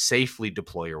then safely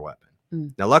deploy your weapon.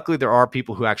 Now, luckily, there are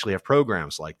people who actually have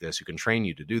programs like this who can train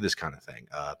you to do this kind of thing.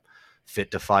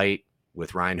 Fit to Fight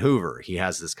with Ryan Hoover. He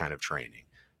has this kind of training.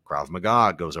 Krav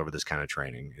Maga goes over this kind of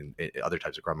training, and other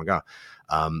types of Krav Maga.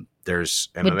 There's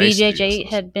MMA Would BJJ studios.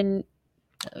 had been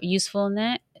useful in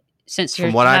that, since you're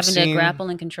From what I've having seen, to grapple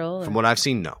and control? From what I've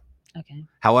seen, no. Okay.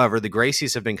 However, the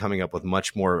Gracies have been coming up with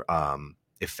much more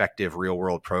effective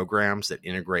real-world programs that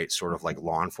integrate sort of like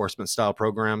law enforcement style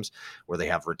programs where they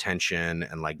have retention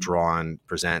and like draw and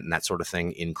present and that sort of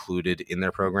thing included in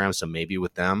their program. So maybe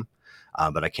with them,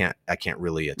 but I can't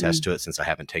really attest to it since I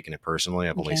haven't taken it personally.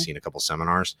 I've only seen a couple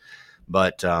seminars,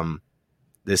 but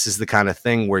this is the kind of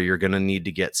thing where you're going to need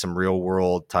to get some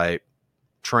real-world type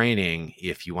training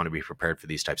if you want to be prepared for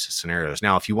these types of scenarios.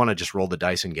 Now, if you want to just roll the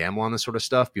dice and gamble on this sort of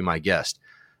stuff, be my guest.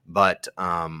 But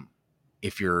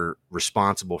if you're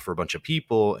responsible for a bunch of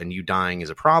people and you dying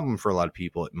is a problem for a lot of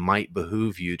people, it might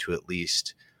behoove you to at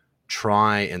least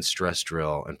try and stress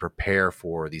drill and prepare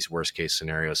for these worst case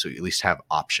scenarios, so you at least have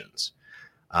options.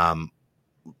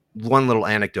 One little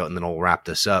anecdote, and then I'll wrap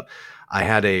this up. I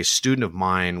had a student of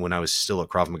mine when I was still a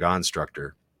Krav Maga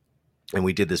instructor, and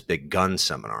we did this big gun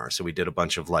seminar. So we did a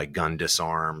bunch of like gun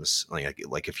disarms,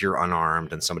 like if you're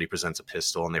unarmed and somebody presents a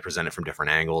pistol and they present it from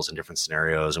different angles and different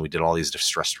scenarios. And we did all these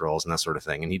stress drills and that sort of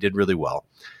thing. And he did really well.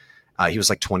 He was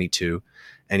like 22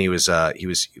 and he was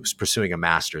pursuing a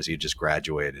master's. He had just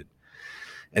graduated.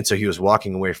 And so he was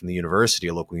walking away from the university,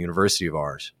 a local university of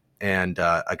ours. And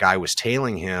a guy was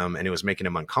tailing him and it was making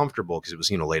him uncomfortable because it was,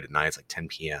 late at night. It's like 10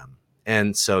 p.m.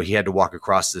 And so he had to walk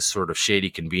across this sort of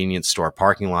shady convenience store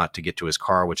parking lot to get to his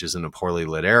car, which is in a poorly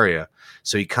lit area.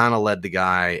 So he kind of led the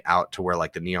guy out to where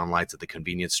like the neon lights at the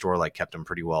convenience store like kept him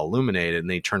pretty well illuminated. And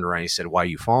then he turned around and he said, "Why are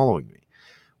you following me?"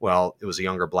 Well, it was a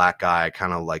younger black guy,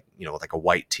 kind of like, with like a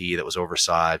white tee that was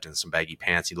oversized and some baggy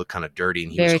pants. He looked kind of dirty.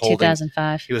 And Very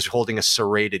 2005. He was holding a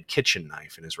serrated kitchen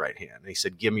knife in his right hand. And he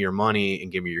said, "Give me your money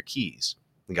and give me your keys."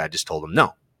 The guy just told him,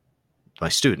 "No, my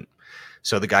student."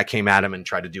 So the guy came at him and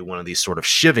tried to do one of these sort of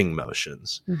shivving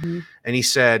motions. Mm-hmm. And he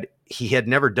said he had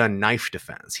never done knife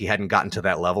defense. He hadn't gotten to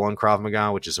that level on Krav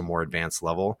Maga, which is a more advanced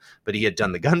level, but he had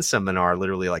done the gun seminar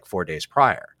literally like 4 days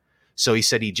prior. So he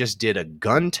said he just did a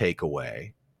gun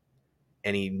takeaway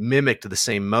and he mimicked the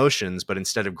same motions, but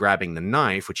instead of grabbing the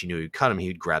knife, which he knew he'd cut him,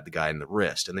 he'd grab the guy in the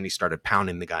wrist. And then he started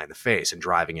pounding the guy in the face and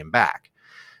driving him back.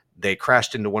 They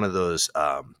crashed into one of those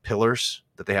pillars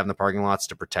that they have in the parking lots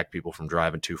to protect people from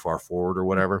driving too far forward or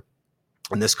whatever.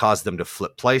 And this caused them to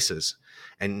flip places.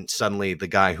 And suddenly the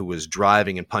guy who was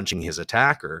driving and punching his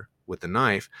attacker with the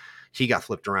knife, he got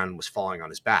flipped around and was falling on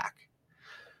his back.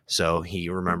 So he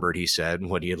remembered, he said,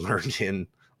 what he had learned in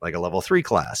like a level 3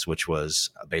 class, which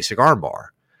was a basic armbar.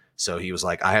 So he was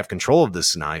like, I have control of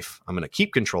this knife. I'm going to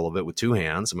keep control of it with 2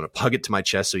 hands. I'm going to pug it to my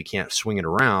chest so he can't swing it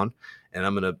around. And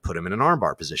I'm going to put him in an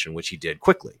armbar position, which he did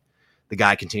quickly. The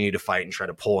guy continued to fight and try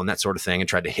to pull and that sort of thing and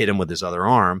tried to hit him with his other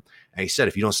arm. And he said,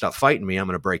 "If you don't stop fighting me, I'm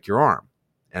going to break your arm."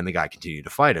 And the guy continued to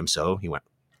fight him. So he went,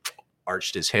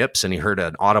 arched his hips, and he heard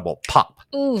an audible pop.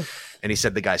 Oof. And he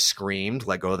said the guy screamed,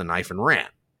 let go of the knife, and ran.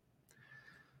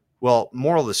 Well,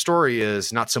 moral of the story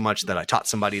is not so much that I taught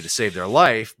somebody to save their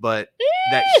life, but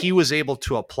that he was able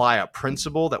to apply a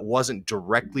principle that wasn't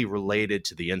directly related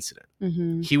to the incident.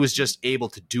 Mm-hmm. He was just able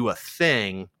to do a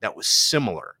thing that was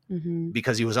similar. Mm-hmm.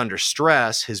 Because he was under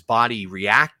stress. His body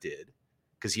reacted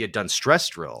because he had done stress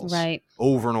drills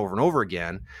over and over and over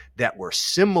again that were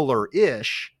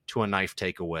similar-ish to a knife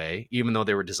takeaway, even though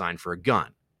they were designed for a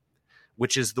gun,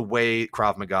 which is the way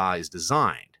Krav Maga is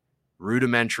designed.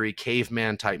 Rudimentary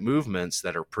caveman type movements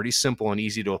that are pretty simple and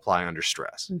easy to apply under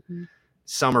stress. Mm-hmm.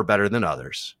 Some are better than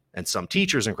others, and some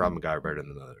teachers in Krav Maga are better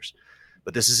than others.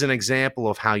 But this is an example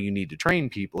of how you need to train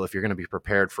people if you're going to be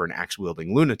prepared for an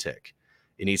axe-wielding lunatic.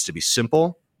 It needs to be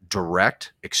simple,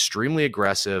 direct, extremely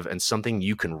aggressive, and something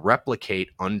you can replicate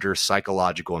under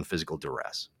psychological and physical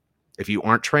duress. If you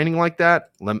aren't training like that,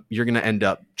 you're going to end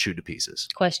up chewed to pieces.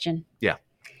 Question. Yeah.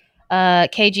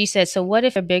 KG says, so what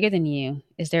if they're bigger than you?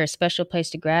 Is there a special place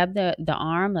to grab the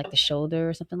arm, like the shoulder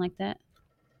or something like that?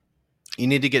 You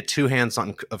need to get 2 hands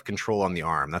of control on the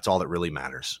arm. That's all that really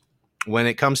matters. When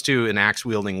it comes to an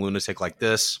axe-wielding lunatic like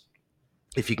this,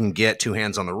 if you can get 2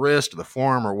 hands on the wrist or the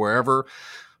forearm or wherever,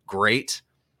 great.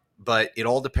 But it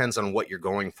all depends on what you're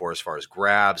going for as far as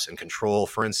grabs and control.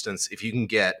 For instance, if you can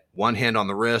get 1 hand on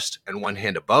the wrist and 1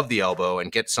 hand above the elbow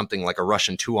and get something like a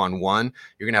Russian 2-on-1,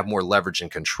 you're going to have more leverage and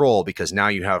control because now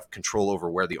you have control over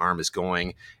where the arm is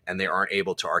going and they aren't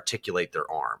able to articulate their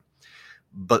arm.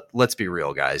 But let's be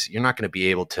real, guys. You're not going to be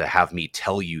able to have me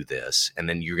tell you this and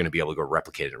then you're going to be able to go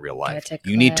replicate it in real life.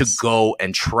 You need to go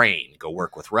and train. Go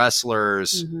work with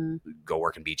wrestlers. Go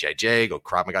work in BJJ. Go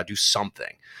Krav Maga. Do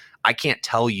something. I can't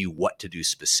tell you what to do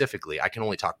specifically. I can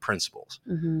only talk principles.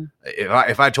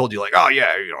 If I told you like, oh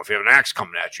yeah, if you have an axe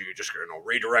coming at you, you just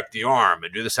redirect the arm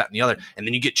and do this, that, and the other, and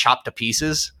then you get chopped to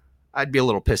pieces, I'd be a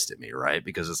little pissed at me, right?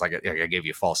 Because it's like I gave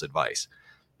you false advice.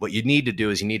 What you need to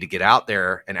do is you need to get out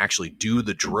there and actually do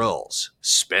the drills,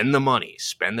 spend the money,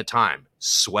 spend the time,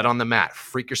 sweat on the mat,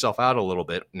 freak yourself out a little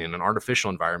bit in an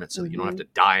artificial environment so that you don't have to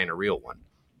die in a real one.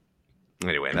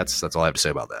 Anyway, that's all I have to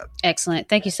say about that. Excellent.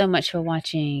 Thank you so much for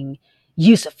watching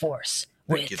Use of Force.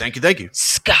 Thank you.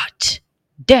 Scott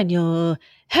Daniel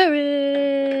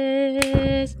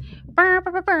Harris.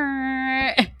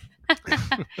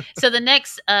 So the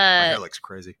next my hair looks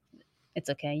crazy. It's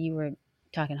okay. You were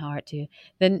talking hard too.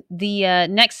 Then the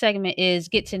next segment is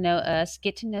Get to Know Us.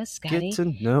 Get to know Scotty. Get to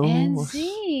know and us.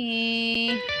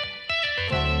 Z.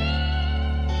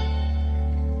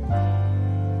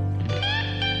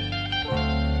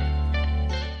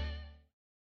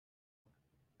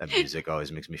 That music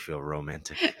always makes me feel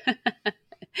romantic. Do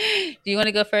you want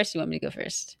to go first? Or you want me to go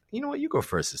first? You know what? You go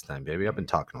first this time, baby. I've been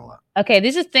talking a lot. Okay,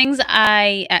 these are things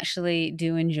I actually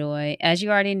do enjoy. As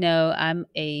you already know, I'm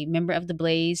a member of the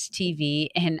Blaze TV,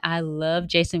 and I love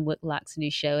Jason Whitlock's new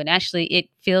show. And actually, it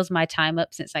fills my time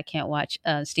up since I can't watch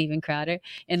Steven Crowder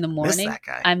in the morning. Miss that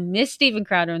guy. I miss Steven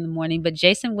Crowder in the morning, but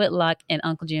Jason Whitlock and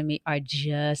Uncle Jimmy are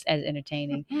just as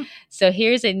entertaining. So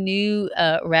here's a new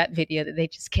rap video that they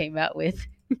just came out with.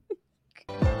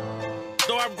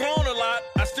 Though I've grown a lot,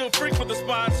 I still frequent the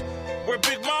spots where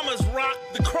big mamas rock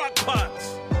the crock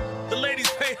pots. The ladies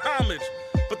pay homage,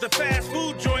 but the fast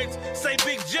food joints say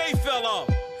Big J fell off.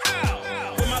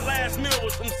 How? When my last meal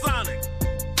was from Sonic.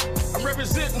 I'm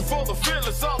representing for the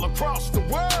fearless all across the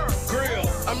world. Grill.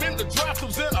 I'm in the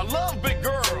drive-thrus and I love big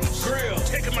girls. Grill.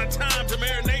 Taking my time to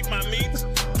marinate my meats,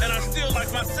 and I still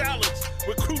like my salads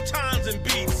with croutons and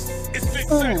beets. It's big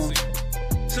sexy.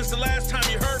 Since the last time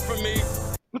you heard from me.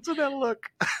 What's with that look?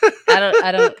 I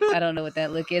don't know what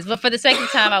that look is, but for the second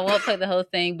time, I won't play the whole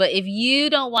thing. But if you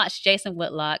don't watch Jason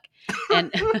Whitlock, and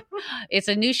it's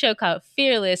a new show called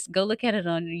Fearless, go look at it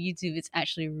on YouTube. It's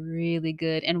actually really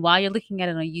good. And while you're looking at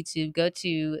it on YouTube, go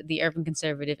to The Urban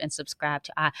Conservative and subscribe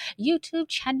to our YouTube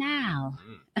channel.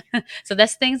 So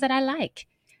that's things that I like.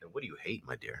 What do you hate,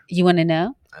 my dear? You want to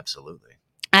know? Absolutely.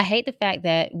 I hate the fact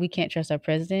that we can't trust our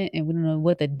president and we don't know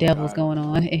what the devil's going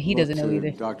on, and he doesn't know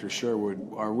either. Dr. Sherwood,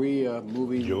 are we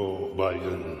moving? Joe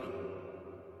Biden,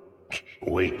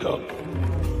 wake up.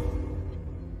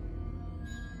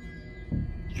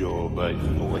 Joe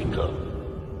Biden, wake up.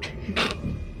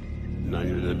 Now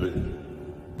you're living.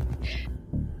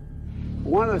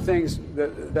 One of the things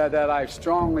that I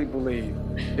strongly believe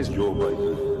is Joe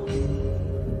Biden,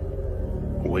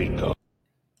 wake up.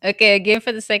 Okay, again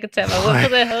for the second time. I went for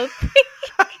the whole thing.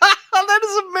 That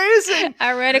is amazing.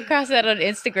 I ran across that on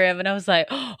Instagram and I was like,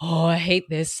 oh, I hate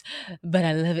this, but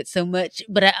I love it so much.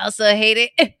 But I also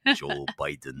hate it. Joe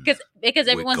Biden. Because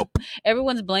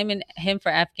everyone's blaming him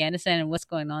for Afghanistan and what's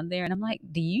going on there. And I'm like,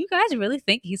 do you guys really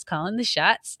think he's calling the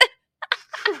shots?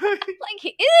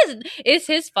 Like, it's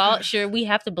his fault. Sure, we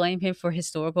have to blame him for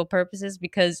historical purposes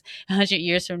because 100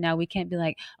 years from now we can't be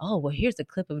like, oh well, here's a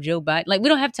clip of Joe Biden. Like, we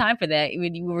don't have time for that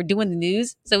when we're doing the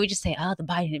news, so we just say, oh, the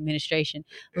Biden administration.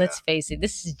 Let's face it,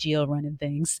 this is Jill running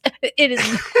things. It is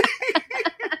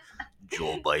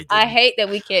Joe Biden. I hate that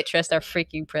we can't trust our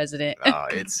freaking president.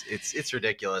 It's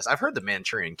ridiculous. I've heard the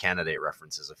Manchurian Candidate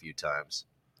references a few times.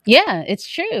 Yeah, it's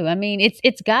true. I mean,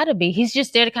 it's got to be. He's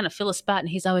just there to kind of fill a spot, and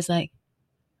he's always like,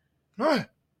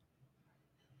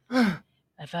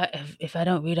 if I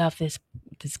don't read off this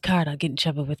card, I'll get in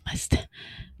trouble with my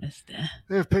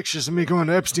They have pictures of me going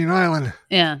to Epstein Island.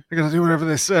 Yeah. They're going to do whatever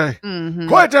they say. Mm-hmm.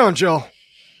 Quiet down, Jill.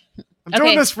 I'm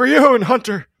doing this for you and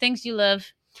Hunter. Things you love.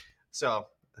 So,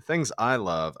 things I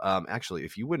love. Actually,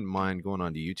 if you wouldn't mind going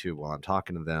onto YouTube while I'm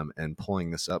talking to them and pulling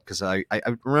this up, because I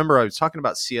remember I was talking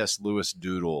about C.S. Lewis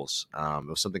doodles. It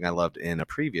was something I loved in a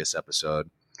previous episode.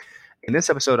 In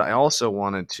this episode, I also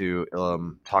wanted to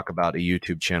talk about a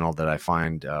YouTube channel that I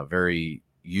find very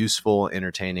useful,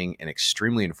 entertaining, and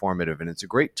extremely informative. And it's a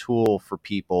great tool for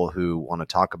people who want to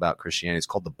talk about Christianity. It's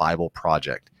called the Bible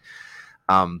Project.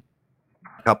 A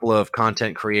couple of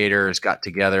content creators got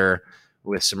together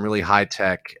with some really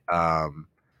high-tech,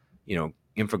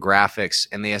 infographics,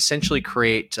 and they essentially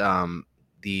create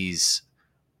these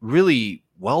really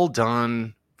well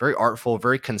done, very artful,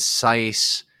 very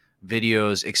concise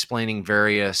videos explaining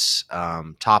various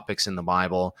topics in the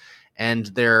Bible, and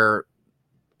their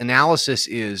analysis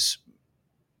is,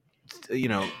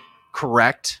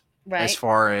 correct as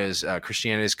far as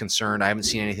Christianity is concerned. I haven't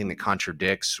seen anything that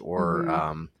contradicts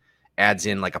or adds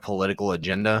in like a political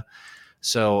agenda.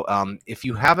 So if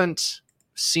you haven't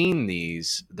seen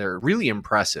these, they're really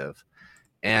impressive,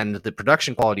 and the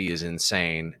production quality is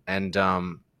insane. And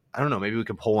I don't know, maybe we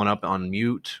could pull one up on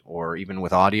mute or even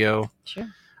with audio. Sure.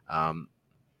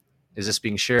 Is this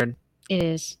being shared? It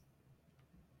is.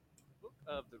 Book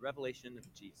of the Revelation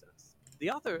of Jesus. The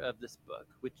author of this book,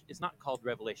 which is not called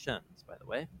Revelations, by the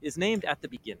way, is named at the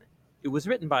beginning. It was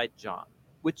written by John,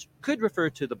 which could refer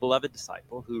to the beloved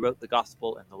disciple who wrote the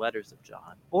Gospel and the letters of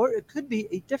John, or it could be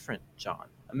a different John,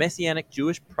 a messianic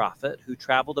Jewish prophet who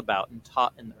traveled about and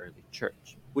taught in the early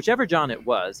church. Whichever John it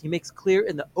was, he makes clear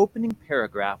in the opening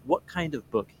paragraph what kind of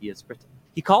book he has written.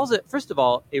 He calls it, first of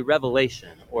all, a revelation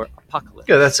or apocalypse.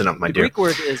 Yeah, that's enough, my dear. The Greek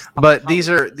word is but these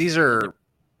are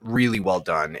really well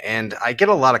done, and I get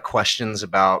a lot of questions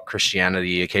about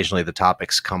Christianity. Occasionally, the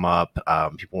topics come up.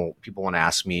 People want to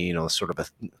ask me, sort of a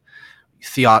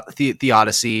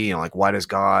theodicy, like why does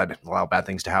God allow bad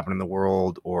things to happen in the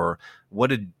world, or what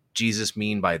did Jesus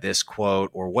mean by this quote,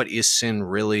 or what is sin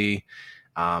really?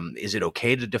 Is it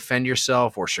okay to defend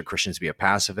yourself, or should Christians be a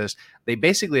pacifist? They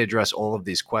basically address all of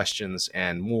these questions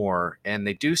and more, and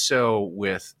they do so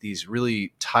with these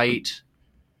really tight,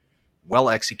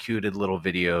 well-executed little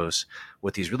videos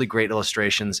with these really great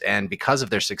illustrations. And because of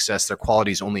their success, their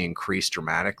quality's only increased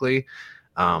dramatically.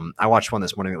 I watched one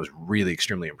this morning that was really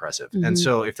extremely impressive. Mm-hmm. And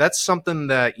so if that's something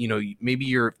that, maybe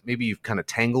you've kind of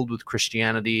tangled with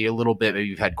Christianity a little bit, maybe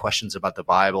you've had questions about the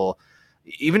Bible,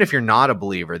 even if you're not a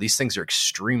believer, these things are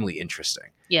extremely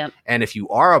interesting. Yeah. And if you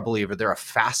are a believer, they're a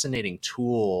fascinating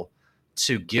tool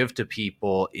to give to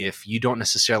people if you don't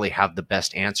necessarily have the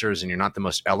best answers and you're not the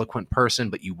most eloquent person,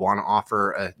 but you want to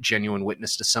offer a genuine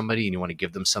witness to somebody and you want to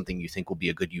give them something you think will be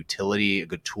a good utility, a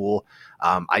good tool.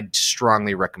 I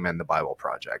strongly recommend the Bible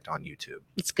Project on YouTube.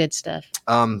 It's good stuff.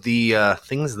 The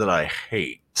things that I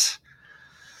hate.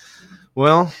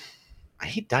 Well, I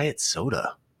hate diet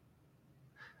soda.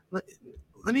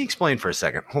 Let me explain for a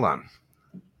second. Hold on.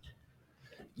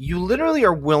 You literally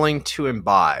are willing to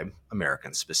imbibe,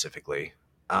 Americans specifically,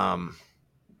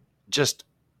 just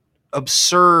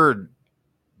absurd,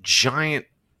 giant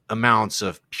amounts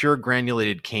of pure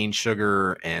granulated cane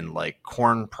sugar and like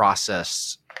corn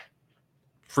processed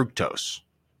fructose,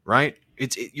 right?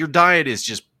 Your diet is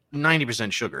just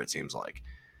 90% sugar, it seems like.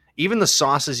 Even the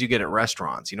sauces you get at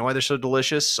restaurants, you know why they're so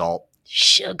delicious? Salt,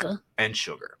 sugar, and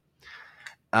sugar.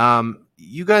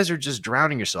 You guys are just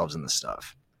drowning yourselves in this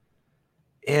stuff.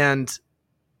 And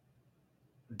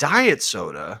diet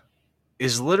soda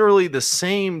is literally the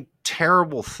same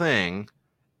terrible thing,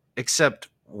 except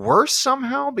worse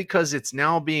somehow, because it's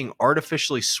now being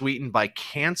artificially sweetened by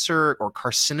cancer or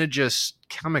carcinogenous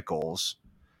chemicals,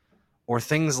 or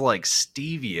things like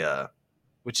stevia,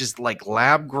 which is like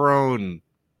lab-grown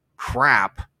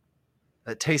crap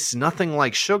that tastes nothing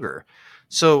like sugar.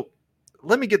 So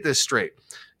let me get this straight.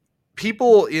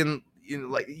 People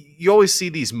like, you always see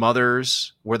these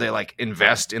mothers where they like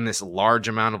invest in this large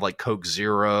amount of like Coke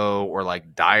Zero or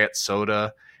like diet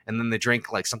soda, and then they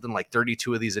drink like something like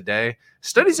 32 of these a day.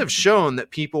 Studies have shown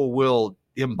that people will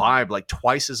imbibe like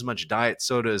twice as much diet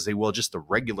soda as they will just the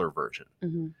regular version.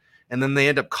 Mm-hmm. And then they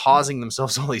end up causing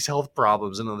themselves all these health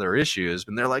problems and other issues.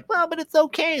 And they're like, well, but it's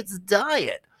okay. It's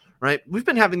diet, right? We've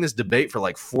been having this debate for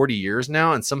like 40 years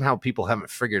now, and somehow people haven't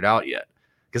figured out yet.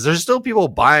 Because there's still people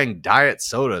buying diet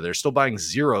soda. They're still buying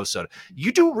zero soda.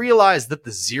 You do realize that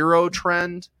the zero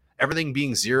trend, everything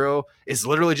being zero, is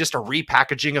literally just a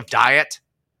repackaging of diet?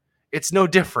 It's no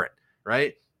different,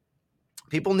 right?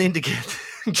 People need to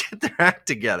get their act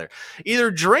together. Either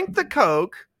drink the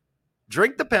Coke,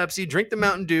 drink the Pepsi, drink the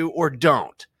Mountain Dew, or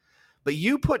don't. But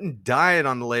you putting diet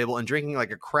on the label and drinking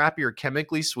like a crappier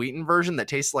chemically sweetened version that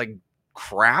tastes like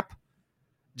crap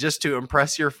just to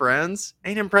impress your friends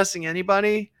ain't impressing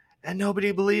anybody, and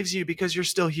nobody believes you because you're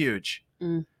still huge.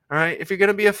 All right. If you're going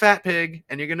to be a fat pig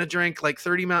and you're going to drink like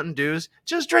 30 Mountain Dews,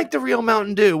 just drink the real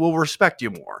Mountain Dew. We'll respect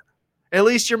you more. At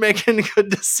least you're making a good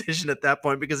decision at that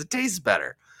point because it tastes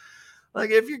better. Like,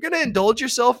 if you're going to indulge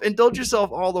yourself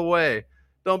all the way.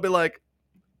 Don't be like,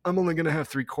 I'm only going to have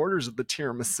 3/4 of the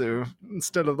tiramisu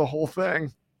instead of the whole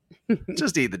thing.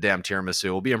 just eat the damn tiramisu.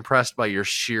 We'll be impressed by your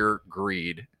sheer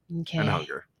greed and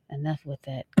hunger. Enough with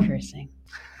that cursing.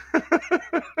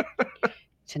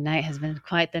 Tonight has been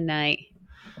quite the night.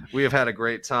 We have had a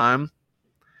great time.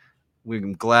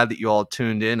 We're glad that you all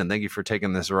tuned in, and thank you for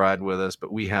taking this ride with us,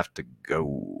 but we have to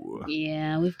go.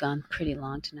 Yeah, we've gone pretty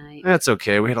long tonight. That's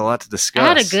okay. We had a lot to discuss. I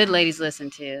had a good ladies listen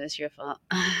to. It's your fault.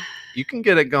 You can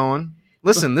get it going.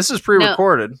 Listen, this is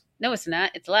pre-recorded. No, it's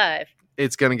not. It's live.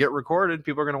 It's going to get recorded.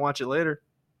 People are going to watch it later.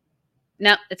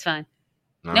 No, it's fine.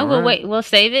 All no, right. we'll wait. We'll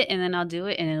save it, and then I'll do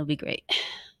it, and it'll be great.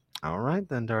 All right,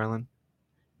 then, darling.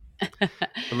 But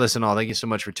listen, all, thank you so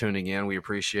much for tuning in. We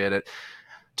appreciate it.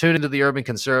 Tune into The Urban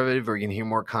Conservative, where you can hear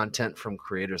more content from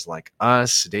creators like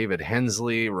us, David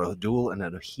Hensley, Radul, and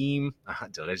Rahim.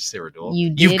 Did I just say Radul?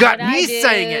 You've got me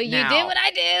saying it now. You did what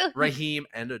I do. Rahim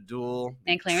and Adul.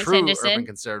 And Clarence true Henderson. Urban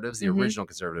Conservatives, the original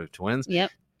conservative twins.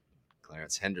 Yep.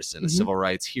 Clarence Henderson, a civil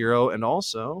rights hero, and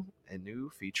also a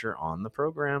new feature on the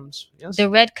programs. Yes. The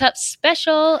Red Cup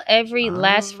special every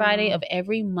last Friday of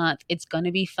every month. It's going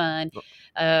to be fun.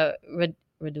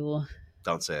 Radul.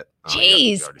 Don't say it.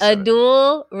 Jeez.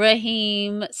 Adul,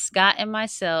 Rahim, Scott, and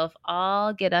myself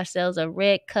all get ourselves a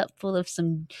red cup full of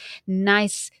some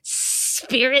nice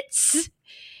spirits.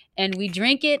 And we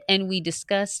drink it and we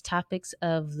discuss topics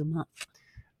of the month.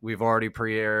 We've already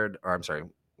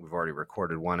we've already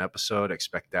recorded one episode.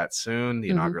 Expect that soon. The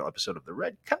inaugural episode of the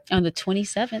Red Cup. On the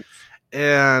 27th.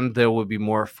 And there will be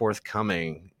more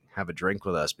forthcoming. Have a drink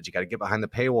with us, but you got to get behind the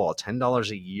paywall. $10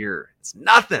 a year. It's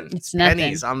nothing. It's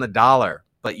pennies on the dollar.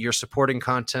 But you're supporting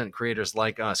content creators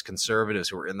like us, conservatives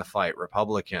who are in the fight,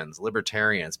 Republicans,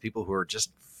 libertarians, people who are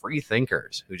just free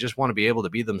thinkers, who just want to be able to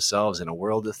be themselves in a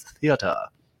world of theater.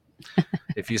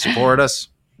 If you support us,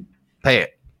 pay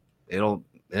it. It'll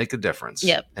make a difference.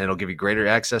 Yep. And it'll give you greater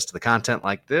access to the content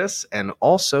like this and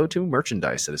also to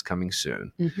merchandise that is coming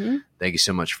soon. Thank you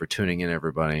so much for tuning in,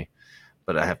 everybody.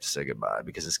 But I have to say goodbye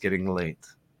because it's getting late.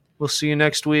 We'll see you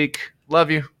next week. Love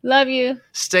you. Love you.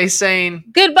 Stay sane.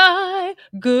 Goodbye.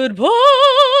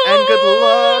 Goodbye. And good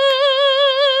luck.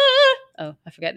 Oh, I forgot.